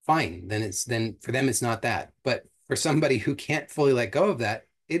 Fine. Then for them it's not that. But for somebody who can't fully let go of that,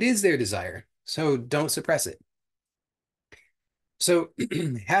 it is their desire. So don't suppress it. So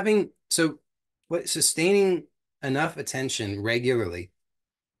sustaining enough attention regularly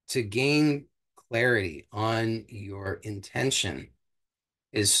to gain clarity on your intention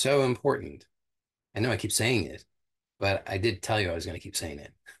is so important. I know I keep saying it, but I did tell you I was going to keep saying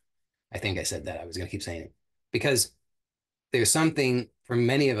it. I think I said that I was going to keep saying it because there's something for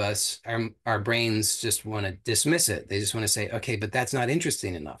many of us, our brains just want to dismiss it. They just want to say, okay, but that's not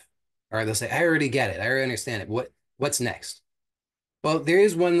interesting enough. Or they'll say, I already get it. I already understand it. What's next? Well, there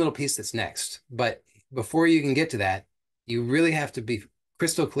is one little piece that's next, but before you can get to that, you really have to be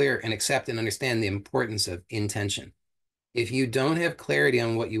crystal clear and accept and understand the importance of intention. If you don't have clarity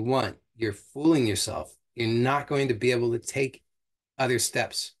on what you want, you're fooling yourself. You're not going to be able to take other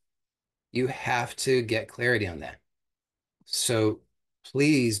steps. You have to get clarity on that. So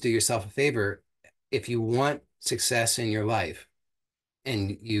please do yourself a favor. If you want success in your life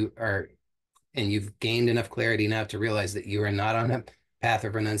and you've gained enough clarity now to realize that you are not on a path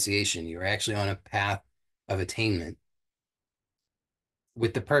of renunciation, you're actually on a path of attainment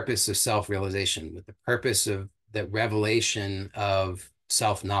with the purpose of self-realization, with the purpose of the revelation of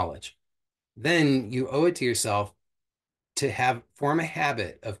self-knowledge, then you owe it to yourself to form a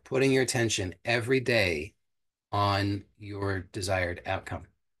habit of putting your attention every day on your desired outcome.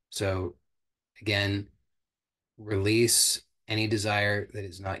 So again, release any desire that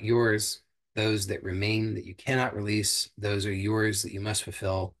is not yours. Those that remain that you cannot release, those are yours that you must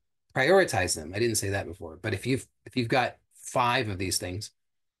fulfill. Prioritize them. I didn't say that before, but if you've got 5 of these things,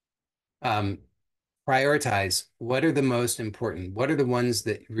 um, prioritize what are the most important. What are the ones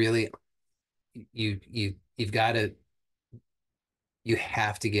that really you've got to you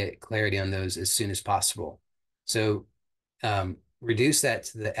have to get clarity on those as soon as possible. So reduce that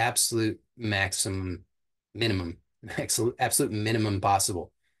to the absolute maximum minimum, absolute minimum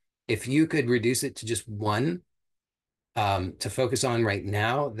possible. If you could reduce it to just one to focus on right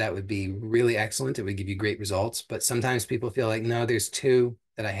now, that would be really excellent. It would give you great results. But sometimes people feel like, no, there's 2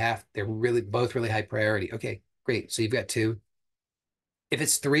 that I have. They're really both really high priority. Okay, great. So you've got 2. If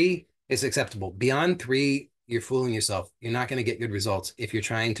it's 3, it's acceptable. Beyond 3, you're fooling yourself. You're not going to get good results if you're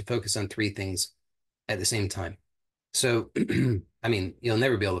trying to focus on 3 things at the same time. So, I mean, you'll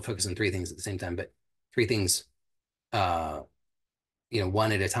never be able to focus on 3 things at the same time, but 3 things, uh,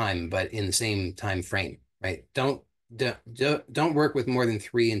 one at a time, but in the same time frame, right? Don't work with more than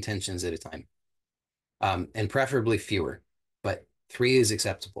 3 intentions at a time, and preferably fewer, but 3 is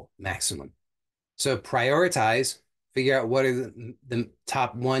acceptable, maximum. So prioritize, figure out what are the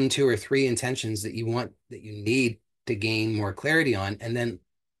top 1, 2, or 3 intentions that you need to gain more clarity on, and then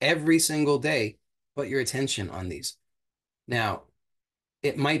every single day, put your attention on these. Now,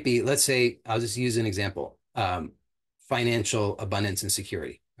 it might be, let's say, I'll just use an example, financial abundance and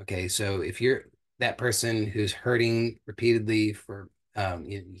security. Okay, so if you're that person who's hurting repeatedly for,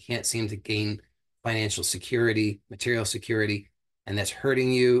 you can't seem to gain financial security, material security, and that's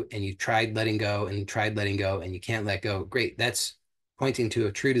hurting you, and you tried letting go and you can't let go, great. That's pointing to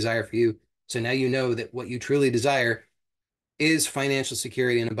a true desire for you. So now you know that what you truly desire is financial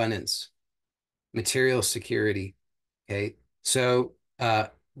security and abundance, material security. Okay. So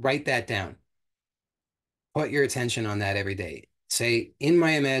write that down. Put your attention on that every day. Say, in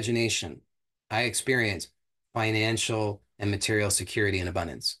my imagination, I experience financial and material security and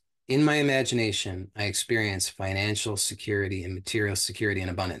abundance. In my imagination, I experience financial security and material security and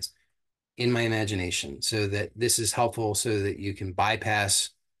abundance in my imagination, so that this is helpful so that you can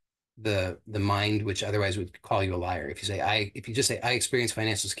bypass the mind, which otherwise would call you a liar. If you just say I experience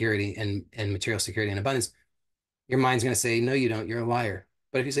financial security and material security and abundance, your mind's going to say no, you don't. You're a liar.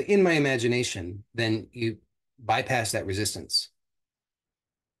 But if you say in my imagination, then you bypass that resistance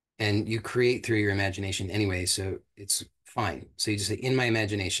and you create through your imagination anyway. So it's fine. So you just say in my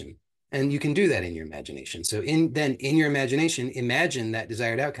imagination, and you can do that in your imagination. So in your imagination, imagine that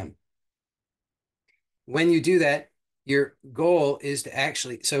desired outcome. When you do that, your goal is to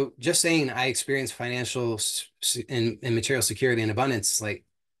actually, so just saying I experience financial and material security and abundance, like,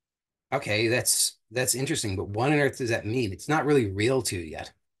 okay, that's interesting, but what on earth does that mean? It's not really real to you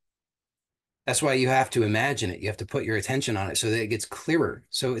yet. That's why you have to imagine it. You have to put your attention on it so that it gets clearer.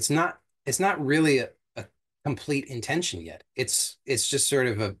 So it's not really a complete intention yet. It's just sort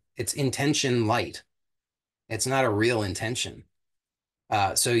of it's intention light. It's not a real intention.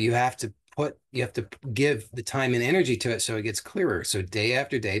 So you have to give the time and energy to it so it gets clearer. So day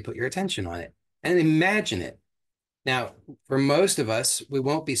after day, put your attention on it and imagine it. Now, for most of us, we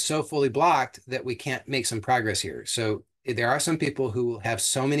won't be so fully blocked that we can't make some progress here. So there are some people who have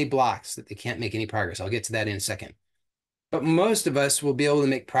so many blocks that they can't make any progress. I'll get to that in a second. But most of us will be able to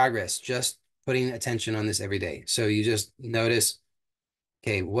make progress just putting attention on this every day. So you just notice,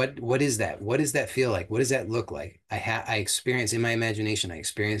 okay, what is that? What does that feel like? What does that look like? I experience in my imagination, I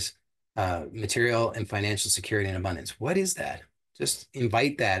experience material and financial security and abundance. What is that? Just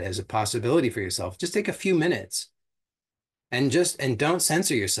invite that as a possibility for yourself. Just take a few minutes and don't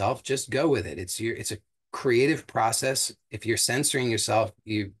censor yourself. Just go with it. It's a creative process. If you're censoring yourself,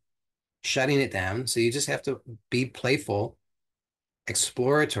 you shutting it down. So you just have to be playful,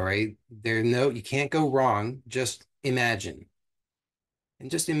 exploratory. You can't go wrong. Just imagine. And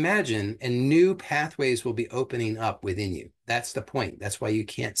just imagine, and new pathways will be opening up within you. That's the point. That's why you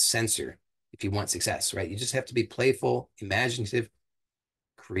can't censor if you want success, right? You just have to be playful, imaginative,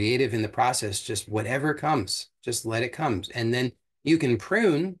 creative in the process. Just whatever comes, just let it come. And then you can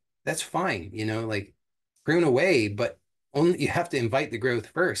prune. That's fine, like prune away, but only you have to invite the growth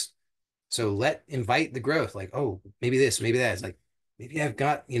first. So invite the growth, like, oh, maybe this, maybe that. It's like, maybe I've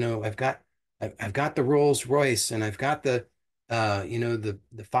got the Rolls Royce, and I've got the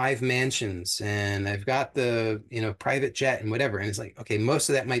 5 mansions, and I've got the, private jet and whatever. And it's like, okay, most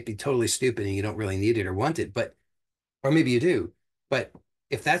of that might be totally stupid and you don't really need it or want it, or maybe you do. But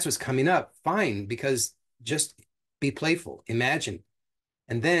if that's what's coming up, fine, because just be playful, imagine.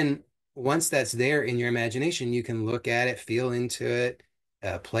 And then once that's there in your imagination, you can look at it, feel into it,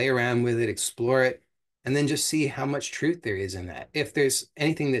 play around with it, explore it, and then just see how much truth there is in that. If there's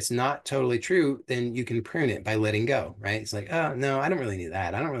anything that's not totally true, then you can prune it by letting go, right? It's like, oh, no, I don't really need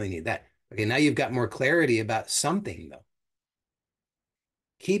that. I don't really need that. Okay, now you've got more clarity about something, though.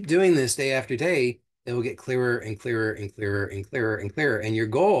 Keep doing this day after day. It will get clearer and clearer and clearer and clearer and clearer. And your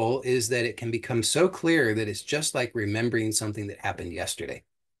goal is that it can become so clear that it's just like remembering something that happened yesterday,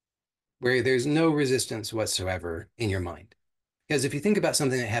 where there's no resistance whatsoever in your mind. Because if you think about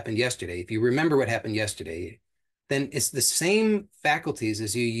something that happened yesterday, if you remember what happened yesterday, then it's the same faculties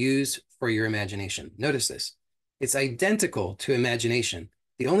as you use for your imagination. Notice this. It's identical to imagination.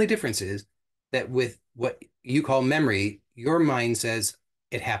 The only difference is that with what you call memory, your mind says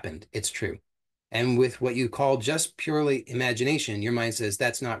it happened, it's true. And with what you call just purely imagination, your mind says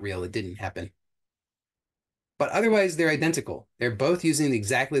that's not real, it didn't happen. But otherwise, they're identical. They're both using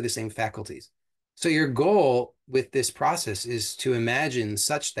exactly the same faculties. So your goal with this process is to imagine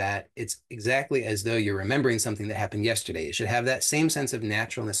such that it's exactly as though you're remembering something that happened yesterday. It should have that same sense of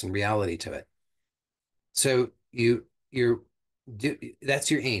naturalness and reality to it. So that's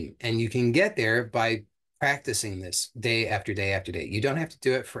your aim, and you can get there by practicing this day after day after day. You don't have to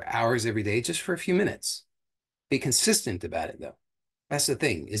do it for hours every day, just for a few minutes. Be consistent about it, though. That's the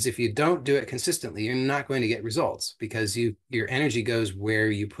thing, is if you don't do it consistently, you're not going to get results, because your energy goes where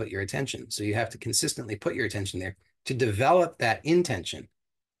you put your attention. So you have to consistently put your attention there to develop that intention,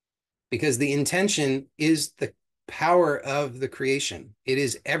 because the intention is the power of the creation. It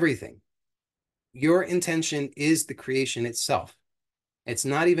is everything. Your intention is the creation itself. It's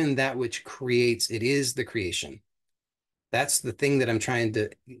not even that which creates, it is the creation. That's the thing that I'm trying to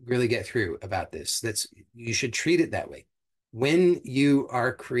really get through about this. You should treat it that way. When you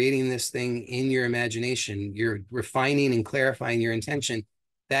are creating this thing in your imagination, you're refining and clarifying your intention.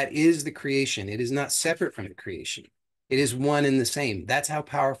 That is the creation. It is not separate from the creation. It is one and the same. That's how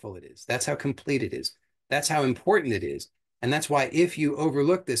powerful it is. That's how complete it is. That's how important it is. And that's why if you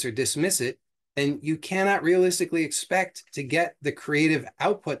overlook this or dismiss it, then you cannot realistically expect to get the creative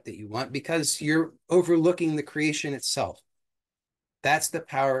output that you want because you're overlooking the creation itself. That's the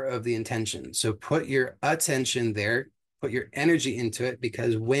power of the intention. So put your attention there, put your energy into it,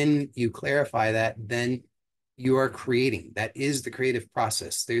 because when you clarify that, then you are creating. That is the creative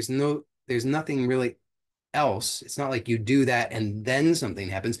process. There's nothing really else. It's not like you do that and then something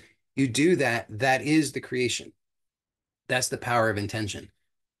happens. You do that, that is the creation. That's the power of intention.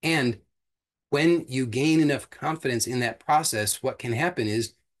 And when you gain enough confidence in that process, what can happen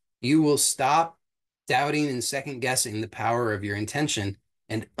is you will stop doubting and second guessing the power of your intention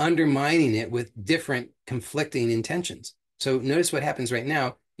and undermining it with different conflicting intentions. So notice what happens right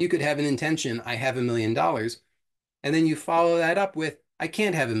now. You could have an intention, I have $1 million, and then you follow that up with, I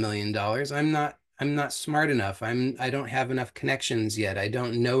can't have $1 million. I'm not smart enough. I don't have enough connections yet. I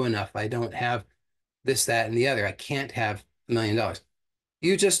don't know enough. I don't have this, that, and the other. I can't have $1 million.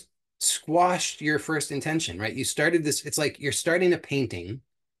 You just squashed your first intention, right? You started this, it's like you're starting a painting.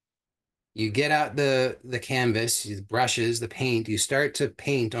 You get out the canvas, the brushes, the paint, you start to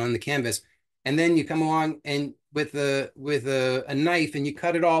paint on the canvas, and then you come along and with a knife and you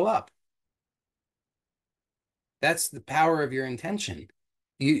cut it all up. That's the power of your intention.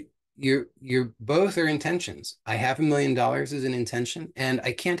 You you're both are intentions. I have $1 million as an intention, and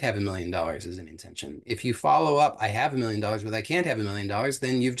I can't have $1 million as an intention. If you follow up, I have $1 million, but I can't have $1 million,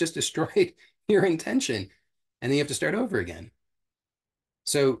 then you've just destroyed your intention, and then you have to start over again.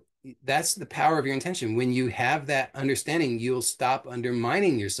 So that's the power of your intention. When you have that understanding, you'll stop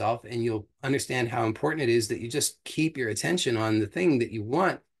undermining yourself, and you'll understand how important it is that you just keep your attention on the thing that you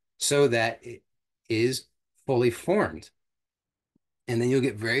want so that it is fully formed. And then you'll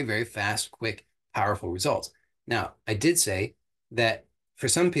get very, very fast, quick, powerful results. Now, I did say that for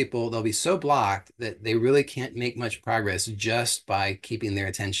some people, they'll be so blocked that they really can't make much progress just by keeping their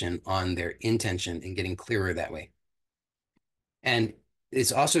attention on their intention and getting clearer that way. And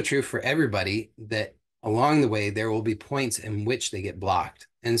it's also true for everybody that along the way, there will be points in which they get blocked.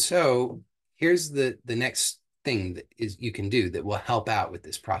 And so here's the next thing that is you can do that will help out with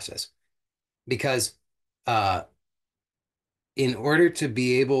this process. Because in order to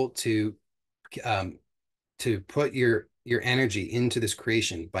be able um, to put your energy into this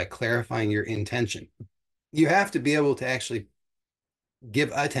creation by clarifying your intention, you have to be able to actually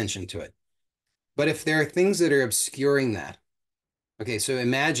give attention to it. But if there are things that are obscuring that, okay, so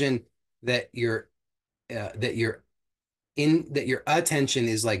imagine that your attention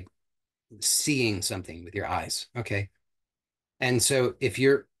is like seeing something with your eyes, okay? And so if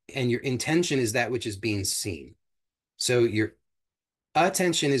your intention is that which is being seen. So your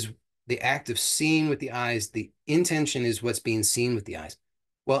attention is the act of seeing with the eyes. The intention is what's being seen with the eyes.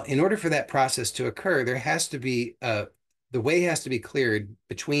 Well, in order for that process to occur, there has to be the way has to be cleared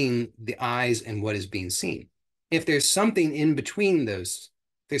between the eyes and what is being seen. If there's something in between those,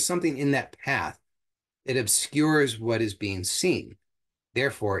 there's something in that path, it obscures what is being seen.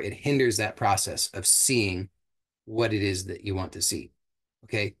 Therefore, it hinders that process of seeing what it is that you want to see.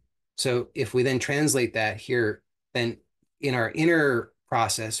 Okay. So if we then translate that here, then in our inner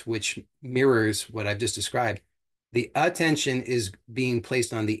process, which mirrors what I've just described, the attention is being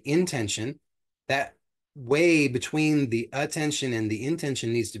placed on the intention. That way between the attention and the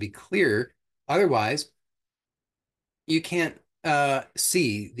intention needs to be clear. Otherwise, you can't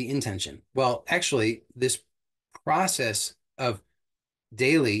see the intention. Well, actually, this process of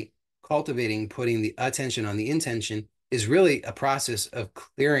daily cultivating, putting the attention on the intention is really a process of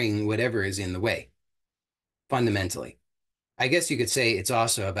clearing whatever is in the way, fundamentally. I guess you could say it's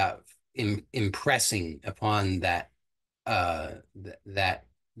also about impressing upon that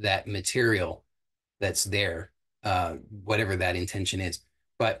material that's there, whatever that intention is.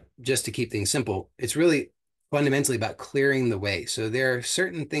 But just to keep things simple, it's really fundamentally about clearing the way. So there are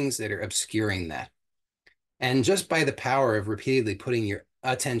certain things that are obscuring that. And just by the power of repeatedly putting your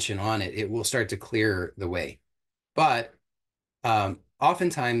attention on it, it will start to clear the way. But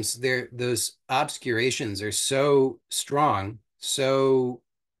oftentimes those obscurations are so strong, so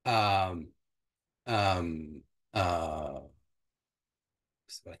um, um, I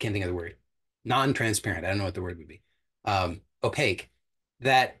can't think of the word, non-transparent. I don't know what the word would be. Opaque.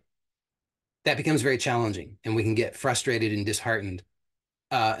 That becomes very challenging, and we can get frustrated and disheartened.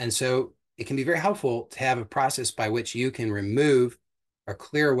 And so it can be very helpful to have a process by which you can remove or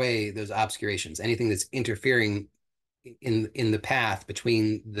clear away those obscurations, anything that's interfering in the path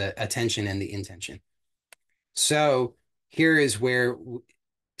between the attention and the intention. So here is where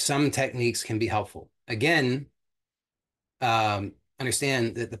some techniques can be helpful. Again,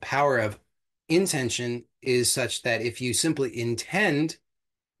 understand that the power of intention is such that if you simply intend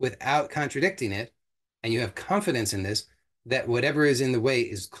without contradicting it, and you have confidence in this, that whatever is in the way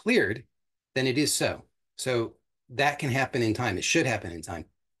is cleared, then it is so. So that can happen in time. It should happen in time.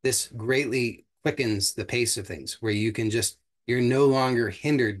 This greatly quickens the pace of things where you can just, you're no longer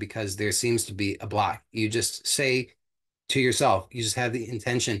hindered because there seems to be a block. You just say to yourself, you just have the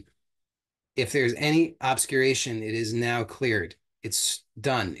intention, if there's any obscuration, it is now cleared. It's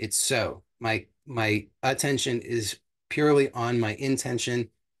done. It's so. My attention is purely on my intention.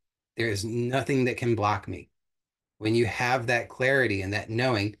 There is nothing that can block me. When you have that clarity and that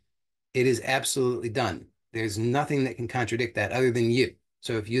knowing, it is absolutely done. There's nothing that can contradict that other than you.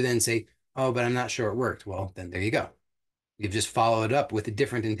 So if you then say, oh, but I'm not sure it worked, well, then there you go. You've just followed it up with a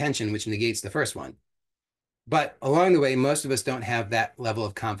different intention, which negates the first one. But along the way, most of us don't have that level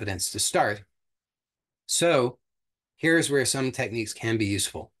of confidence to start. So here's where some techniques can be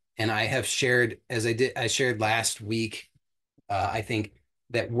useful. And I have shared, as I shared last week, I think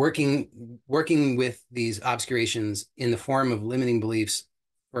that working with these obscurations in the form of limiting beliefs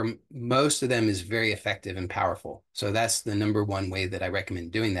for most of them is very effective and powerful. So that's the number one way that I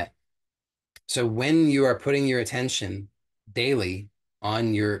recommend doing that. So when you are putting your attention daily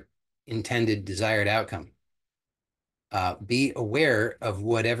on your intended desired outcome, be aware of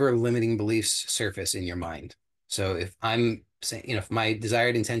whatever limiting beliefs surface in your mind. So if I'm saying, if my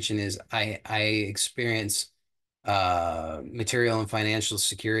desired intention is I experience material and financial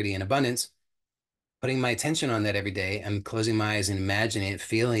security and abundance, putting my attention on that every day, I'm closing my eyes and imagining it,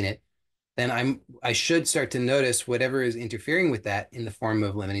 feeling it, then I should start to notice whatever is interfering with that in the form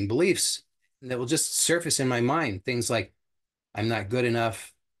of limiting beliefs that will just surface in my mind. Things like I'm not good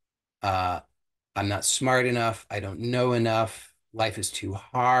enough, uh, I'm not smart enough, I don't know enough, life is too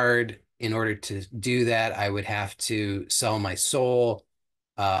hard. In order to do that, I would have to sell my soul.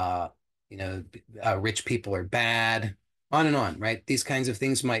 Uh, you know, rich people are bad, on and on, right? These kinds of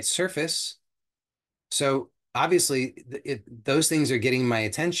things might surface. So obviously, if those things are getting my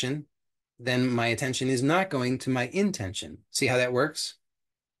attention, then my attention is not going to my intention. See how that works?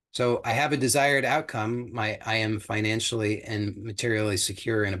 So I have a desired outcome. I am financially and materially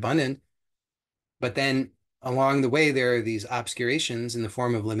secure and abundant. But then along the way, there are these obscurations in the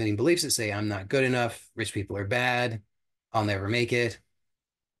form of limiting beliefs that say I'm not good enough, rich people are bad, I'll never make it,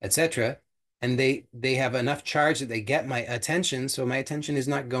 etc. And they have enough charge that they get my attention, so my attention is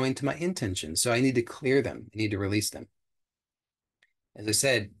not going to my intention. So I need to clear them. I need to release them. As I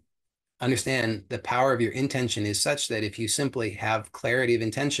said, understand the power of your intention is such that if you simply have clarity of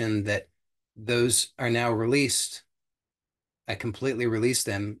intention that those are now released, I completely release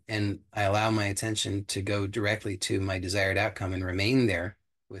them and I allow my attention to go directly to my desired outcome and remain there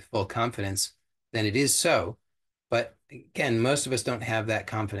with full confidence, then it is so. But again, most of us don't have that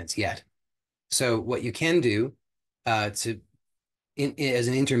confidence yet. So what you can do as an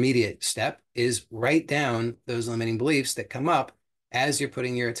intermediate step is write down those limiting beliefs that come up as you're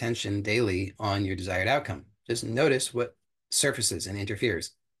putting your attention daily on your desired outcome. Just notice what surfaces and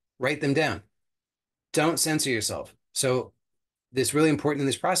interferes. Write them down. Don't censor yourself. So this really important in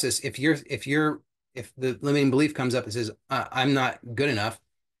this process. If the limiting belief comes up and says, I'm not good enough,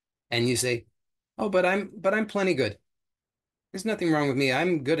 and you say, oh, but I'm plenty good. There's nothing wrong with me.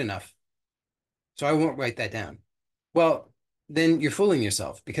 I'm good enough. So I won't write that down. Well, then you're fooling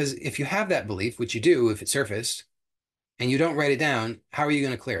yourself because if you have that belief, which you do if it surfaced, and you don't write it down, how are you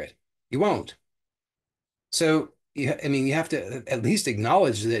going to clear it? You won't. So I mean, you have to at least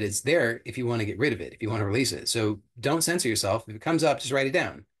acknowledge that it's there if you want to get rid of it, if you want to release it. So don't censor yourself. If it comes up, just write it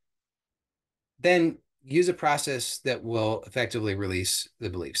down. Then use a process that will effectively release the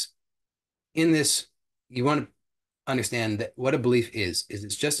beliefs. In this, you want to understand that what a belief is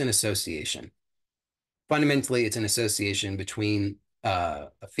it's just an association. Fundamentally, it's an association between a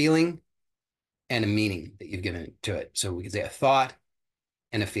feeling and a meaning that you've given to it. So we could say a thought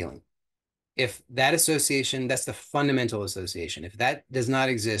and a feeling. If that association, that's the fundamental association. If that does not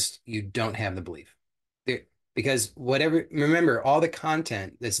exist, you don't have the belief. There, because whatever, remember, all the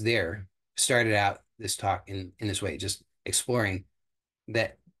content that's there started out this talk in this way, just exploring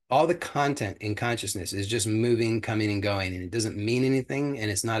that all the content in consciousness is just moving, coming, and going, and it doesn't mean anything,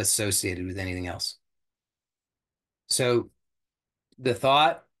 and it's not associated with anything else. So the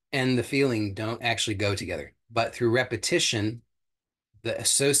thought and the feeling don't actually go together, but through repetition, the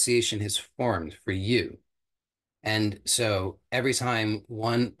association has formed for you. And so every time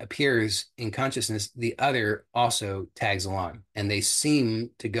one appears in consciousness, the other also tags along and they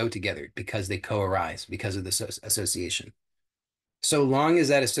seem to go together because they co-arise because of the association. So long as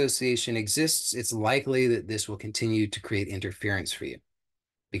that association exists, it's likely that this will continue to create interference for you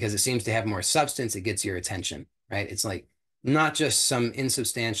because it seems to have more substance. It gets your attention, right? It's like not just some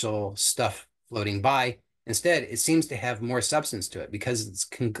insubstantial stuff floating by. Instead, it seems to have more substance to it because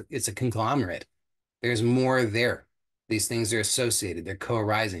it's a conglomerate. There's more there. These things are associated, they're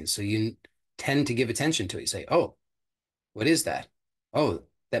co-arising. So you tend to give attention to it. You say, oh, what is that? Oh,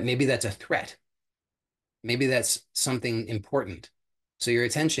 that maybe that's a threat. Maybe that's something important. So your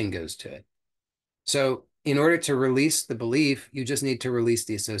attention goes to it. So in order to release the belief, you just need to release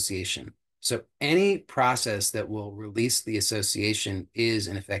the association. So any process that will release the association is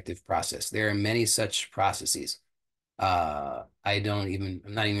an effective process. There are many such processes. I'm not even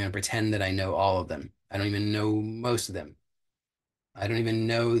going to pretend that I know all of them. I don't even know most of them. I don't even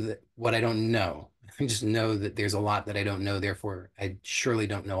know that what I don't know. I just know that there's a lot that I don't know. Therefore, I surely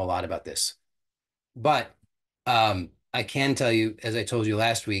don't know a lot about this. But I can tell you, as I told you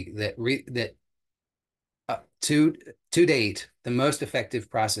last week, that to date, the most effective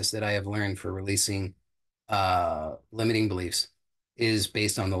process that I have learned for releasing limiting beliefs is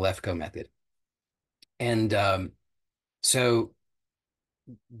based on the Lefko method. And so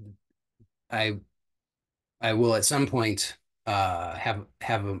I I will at some point have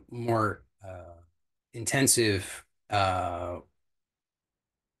a more intensive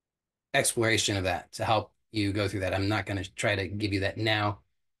exploration of that to help you go through that. I'm not going to try to give you that now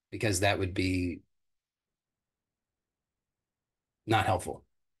because that would be not helpful.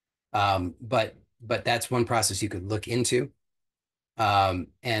 But that's one process you could look into, um,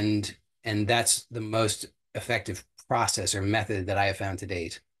 and and that's the most effective process or method that I have found to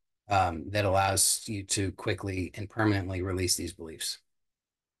date, that allows you to quickly and permanently release these beliefs.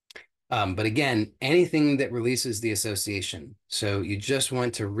 But again, anything that releases the association. So you just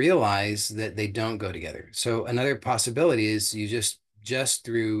want to realize that they don't go together. So another possibility is you just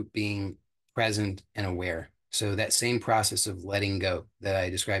through being present and aware. So that same process of letting go that I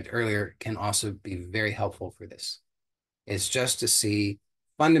described earlier can also be very helpful for this. It's just to see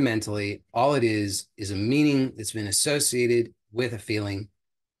fundamentally all it is a meaning that's been associated with a feeling,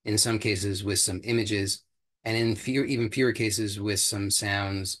 in some cases with some images, and in even fewer cases with some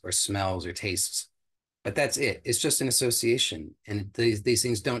sounds or smells or tastes. But that's it. It's just an association. And these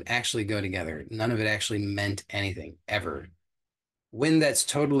things don't actually go together. None of it actually meant anything ever. When that's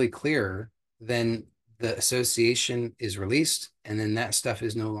totally clear, then the association is released, and then that stuff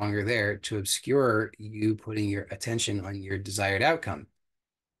is no longer there to obscure you putting your attention on your desired outcome.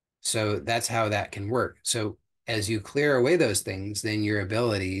 So that's how that can work. So as you clear away those things, then your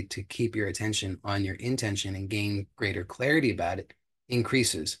ability to keep your attention on your intention and gain greater clarity about it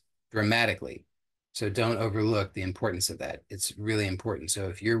increases dramatically. So don't overlook the importance of that. It's really important. So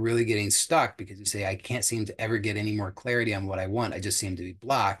if you're really getting stuck because you say, I can't seem to ever get any more clarity on what I want, I just seem to be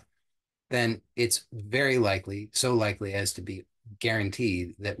blocked, then it's very likely, so likely as to be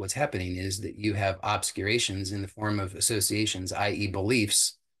guaranteed that what's happening is that you have obscurations in the form of associations, i.e.,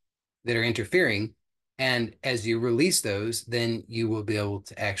 beliefs that are interfering. And as you release those, then you will be able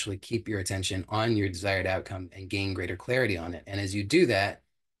to actually keep your attention on your desired outcome and gain greater clarity on it. And as you do that,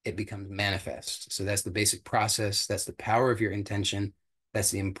 it becomes manifest. So that's the basic process. That's the power of your intention.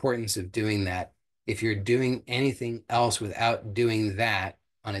 That's the importance of doing that. If you're doing anything else without doing that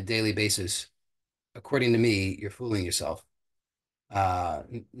on a daily basis, according to me, you're fooling yourself.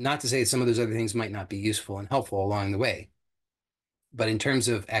 Not to say some of those other things might not be useful and helpful along the way, but in terms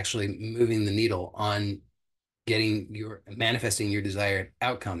of actually moving the needle on getting your manifesting your desired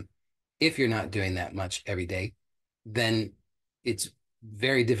outcome, if you're not doing that much every day, then it's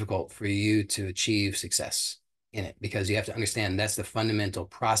very difficult for you to achieve success in it, because you have to understand that's the fundamental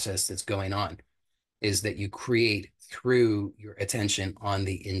process that's going on, is that you create through your attention on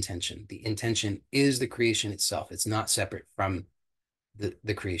the intention. The intention is the creation itself. It's not separate from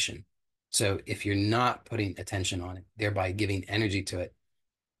the creation. So if you're not putting attention on it, thereby giving energy to it,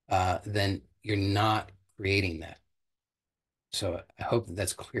 then you're not creating that. So I hope that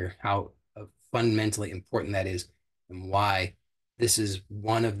that's clear how fundamentally important that is, and why this is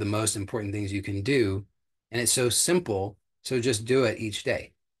one of the most important things you can do. And it's so simple. So just do it each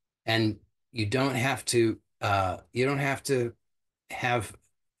day. And you don't have to have,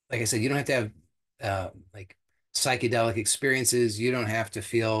 like I said, you don't have to have like psychedelic experiences. You don't have to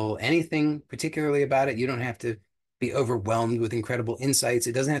feel anything particularly about it. You don't have to be overwhelmed with incredible insights.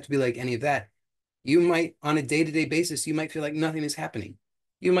 It doesn't have to be like any of that. You might, on a day-to-day basis, you might feel like nothing is happening.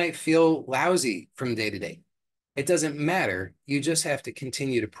 You might feel lousy from day to day. It doesn't matter. You just have to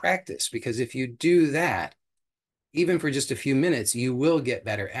continue to practice, because if you do that, even for just a few minutes, you will get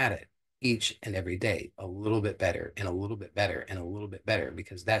better at it each and every day, a little bit better and a little bit better and a little bit better,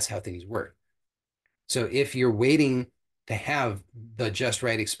 because that's how things work. So if you're waiting to have the just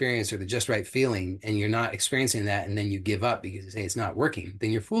right experience or the just right feeling, and you're not experiencing that, and then you give up because you say it's not working,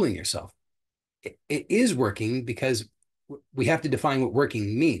 then you're fooling yourself. It is working because we have to define what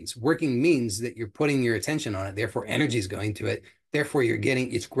working means. Working means that you're putting your attention on it, therefore energy is going to it. Therefore,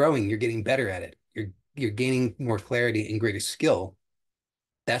 it's growing, you're getting better at it. You're gaining more clarity and greater skill.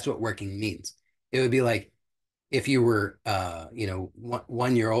 That's what working means. It would be like if you were,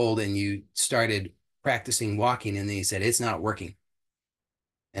 1 year old and you started practicing walking, and then you said it's not working,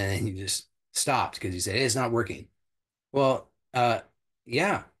 and then you just stopped because you said it's not working. Well,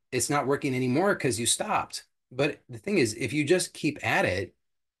 yeah, it's not working anymore because you stopped. But the thing is, if you just keep at it,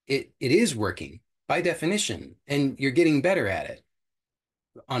 it is working by definition, and you're getting better at it.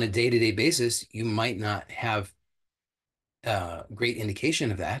 On a day-to-day basis, you might not have great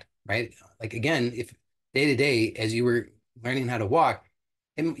indication of that, right? Like again, if day to day, as you were learning how to walk,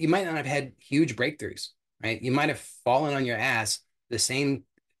 you might not have had huge breakthroughs, right? You might have fallen on your ass the same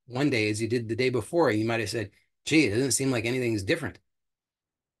one day as you did the day before. You might have said, gee, it doesn't seem like anything's different.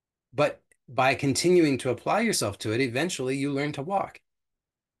 But by continuing to apply yourself to it, eventually you learn to walk.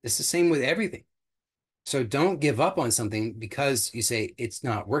 It's the same with everything. So don't give up on something because you say it's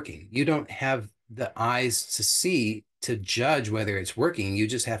not working. You don't have the eyes to see to judge whether it's working. You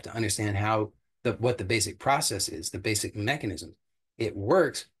just have to understand how what the basic process is, the basic mechanism. It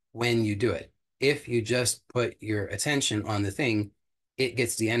works when you do it. If you just put your attention on the thing, it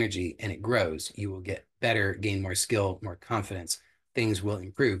gets the energy and it grows. You will get better, gain more skill, more confidence. Things will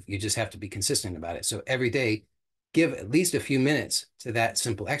improve. You just have to be consistent about it. So every day, give at least a few minutes to that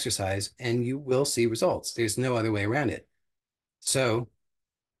simple exercise and you will see results. There's no other way around it. So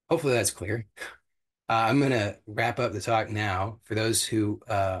hopefully that's clear. I'm going to wrap up the talk now. For those who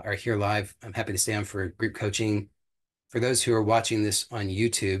are here live, I'm happy to stay on for group coaching. For those who are watching this on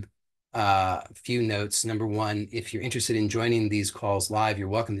YouTube, a few notes. Number one, if you're interested in joining these calls live, you're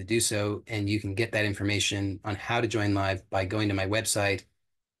welcome to do so. And you can get that information on how to join live by going to my website,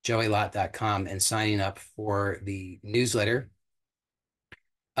 joeylott.com, and signing up for the newsletter.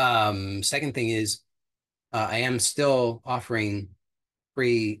 Second thing is, I am still offering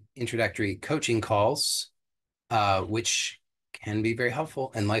free introductory coaching calls, which can be very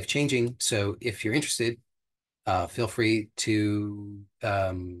helpful and life-changing. So if you're interested, feel free to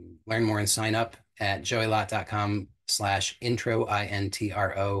learn more and sign up at joeylott.com/intro,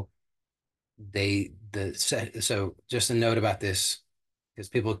 INTRO. So just a note about this, because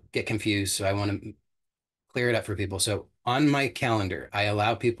people get confused. So I want to clear it up for people. So on my calendar, I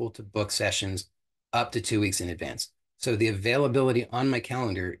allow people to book sessions up to 2 weeks in advance. So the availability on my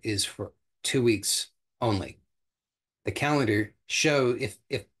calendar is for 2 weeks only. The calendar show if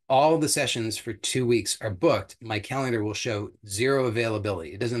all the sessions for 2 weeks are booked, my calendar will show zero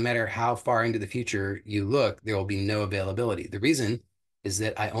availability. It doesn't matter how far into the future you look, there will be no availability. The reason is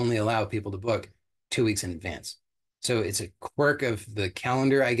that I only allow people to book 2 weeks in advance. So it's a quirk of the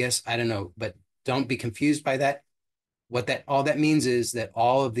calendar, I guess. I don't know, but don't be confused by that. What that all that means is that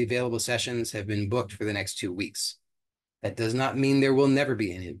all of the available sessions have been booked for the next 2 weeks. That does not mean there will never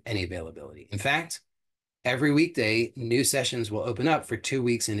be any availability. In fact, every weekday, new sessions will open up for 2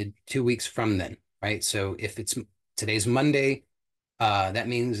 weeks and 2 weeks from then, right? So if it's today's Monday, that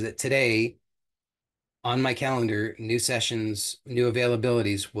means that today on my calendar, new sessions, new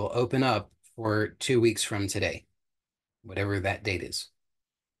availabilities will open up for 2 weeks from today, whatever that date is.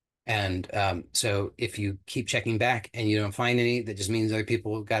 And so if you keep checking back and you don't find any, that just means other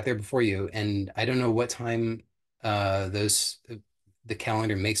people got there before you. And I don't know what time the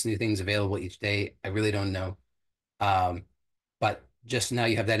calendar makes new things available each day. I really don't know. Um, but just now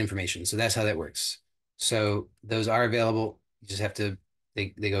you have that information. So that's how that works. So those are available. You just have to,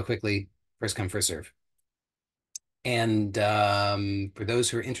 they go quickly, first come, first serve. And for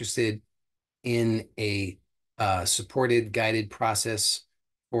those who are interested in a supported, guided process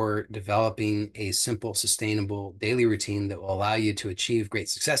for developing a simple, sustainable daily routine that will allow you to achieve great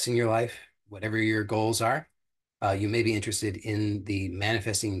success in your life, whatever your goals are. You may be interested in the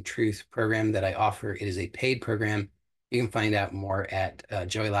Manifesting Truth program that I offer. It is a paid program. You can find out more at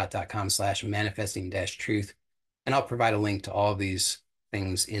joeylott.com/manifesting-truth. And I'll provide a link to all of these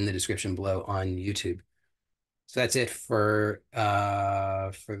things in the description below on YouTube. So that's it for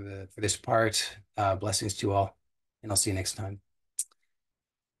this part. Blessings to you all, and I'll see you next time.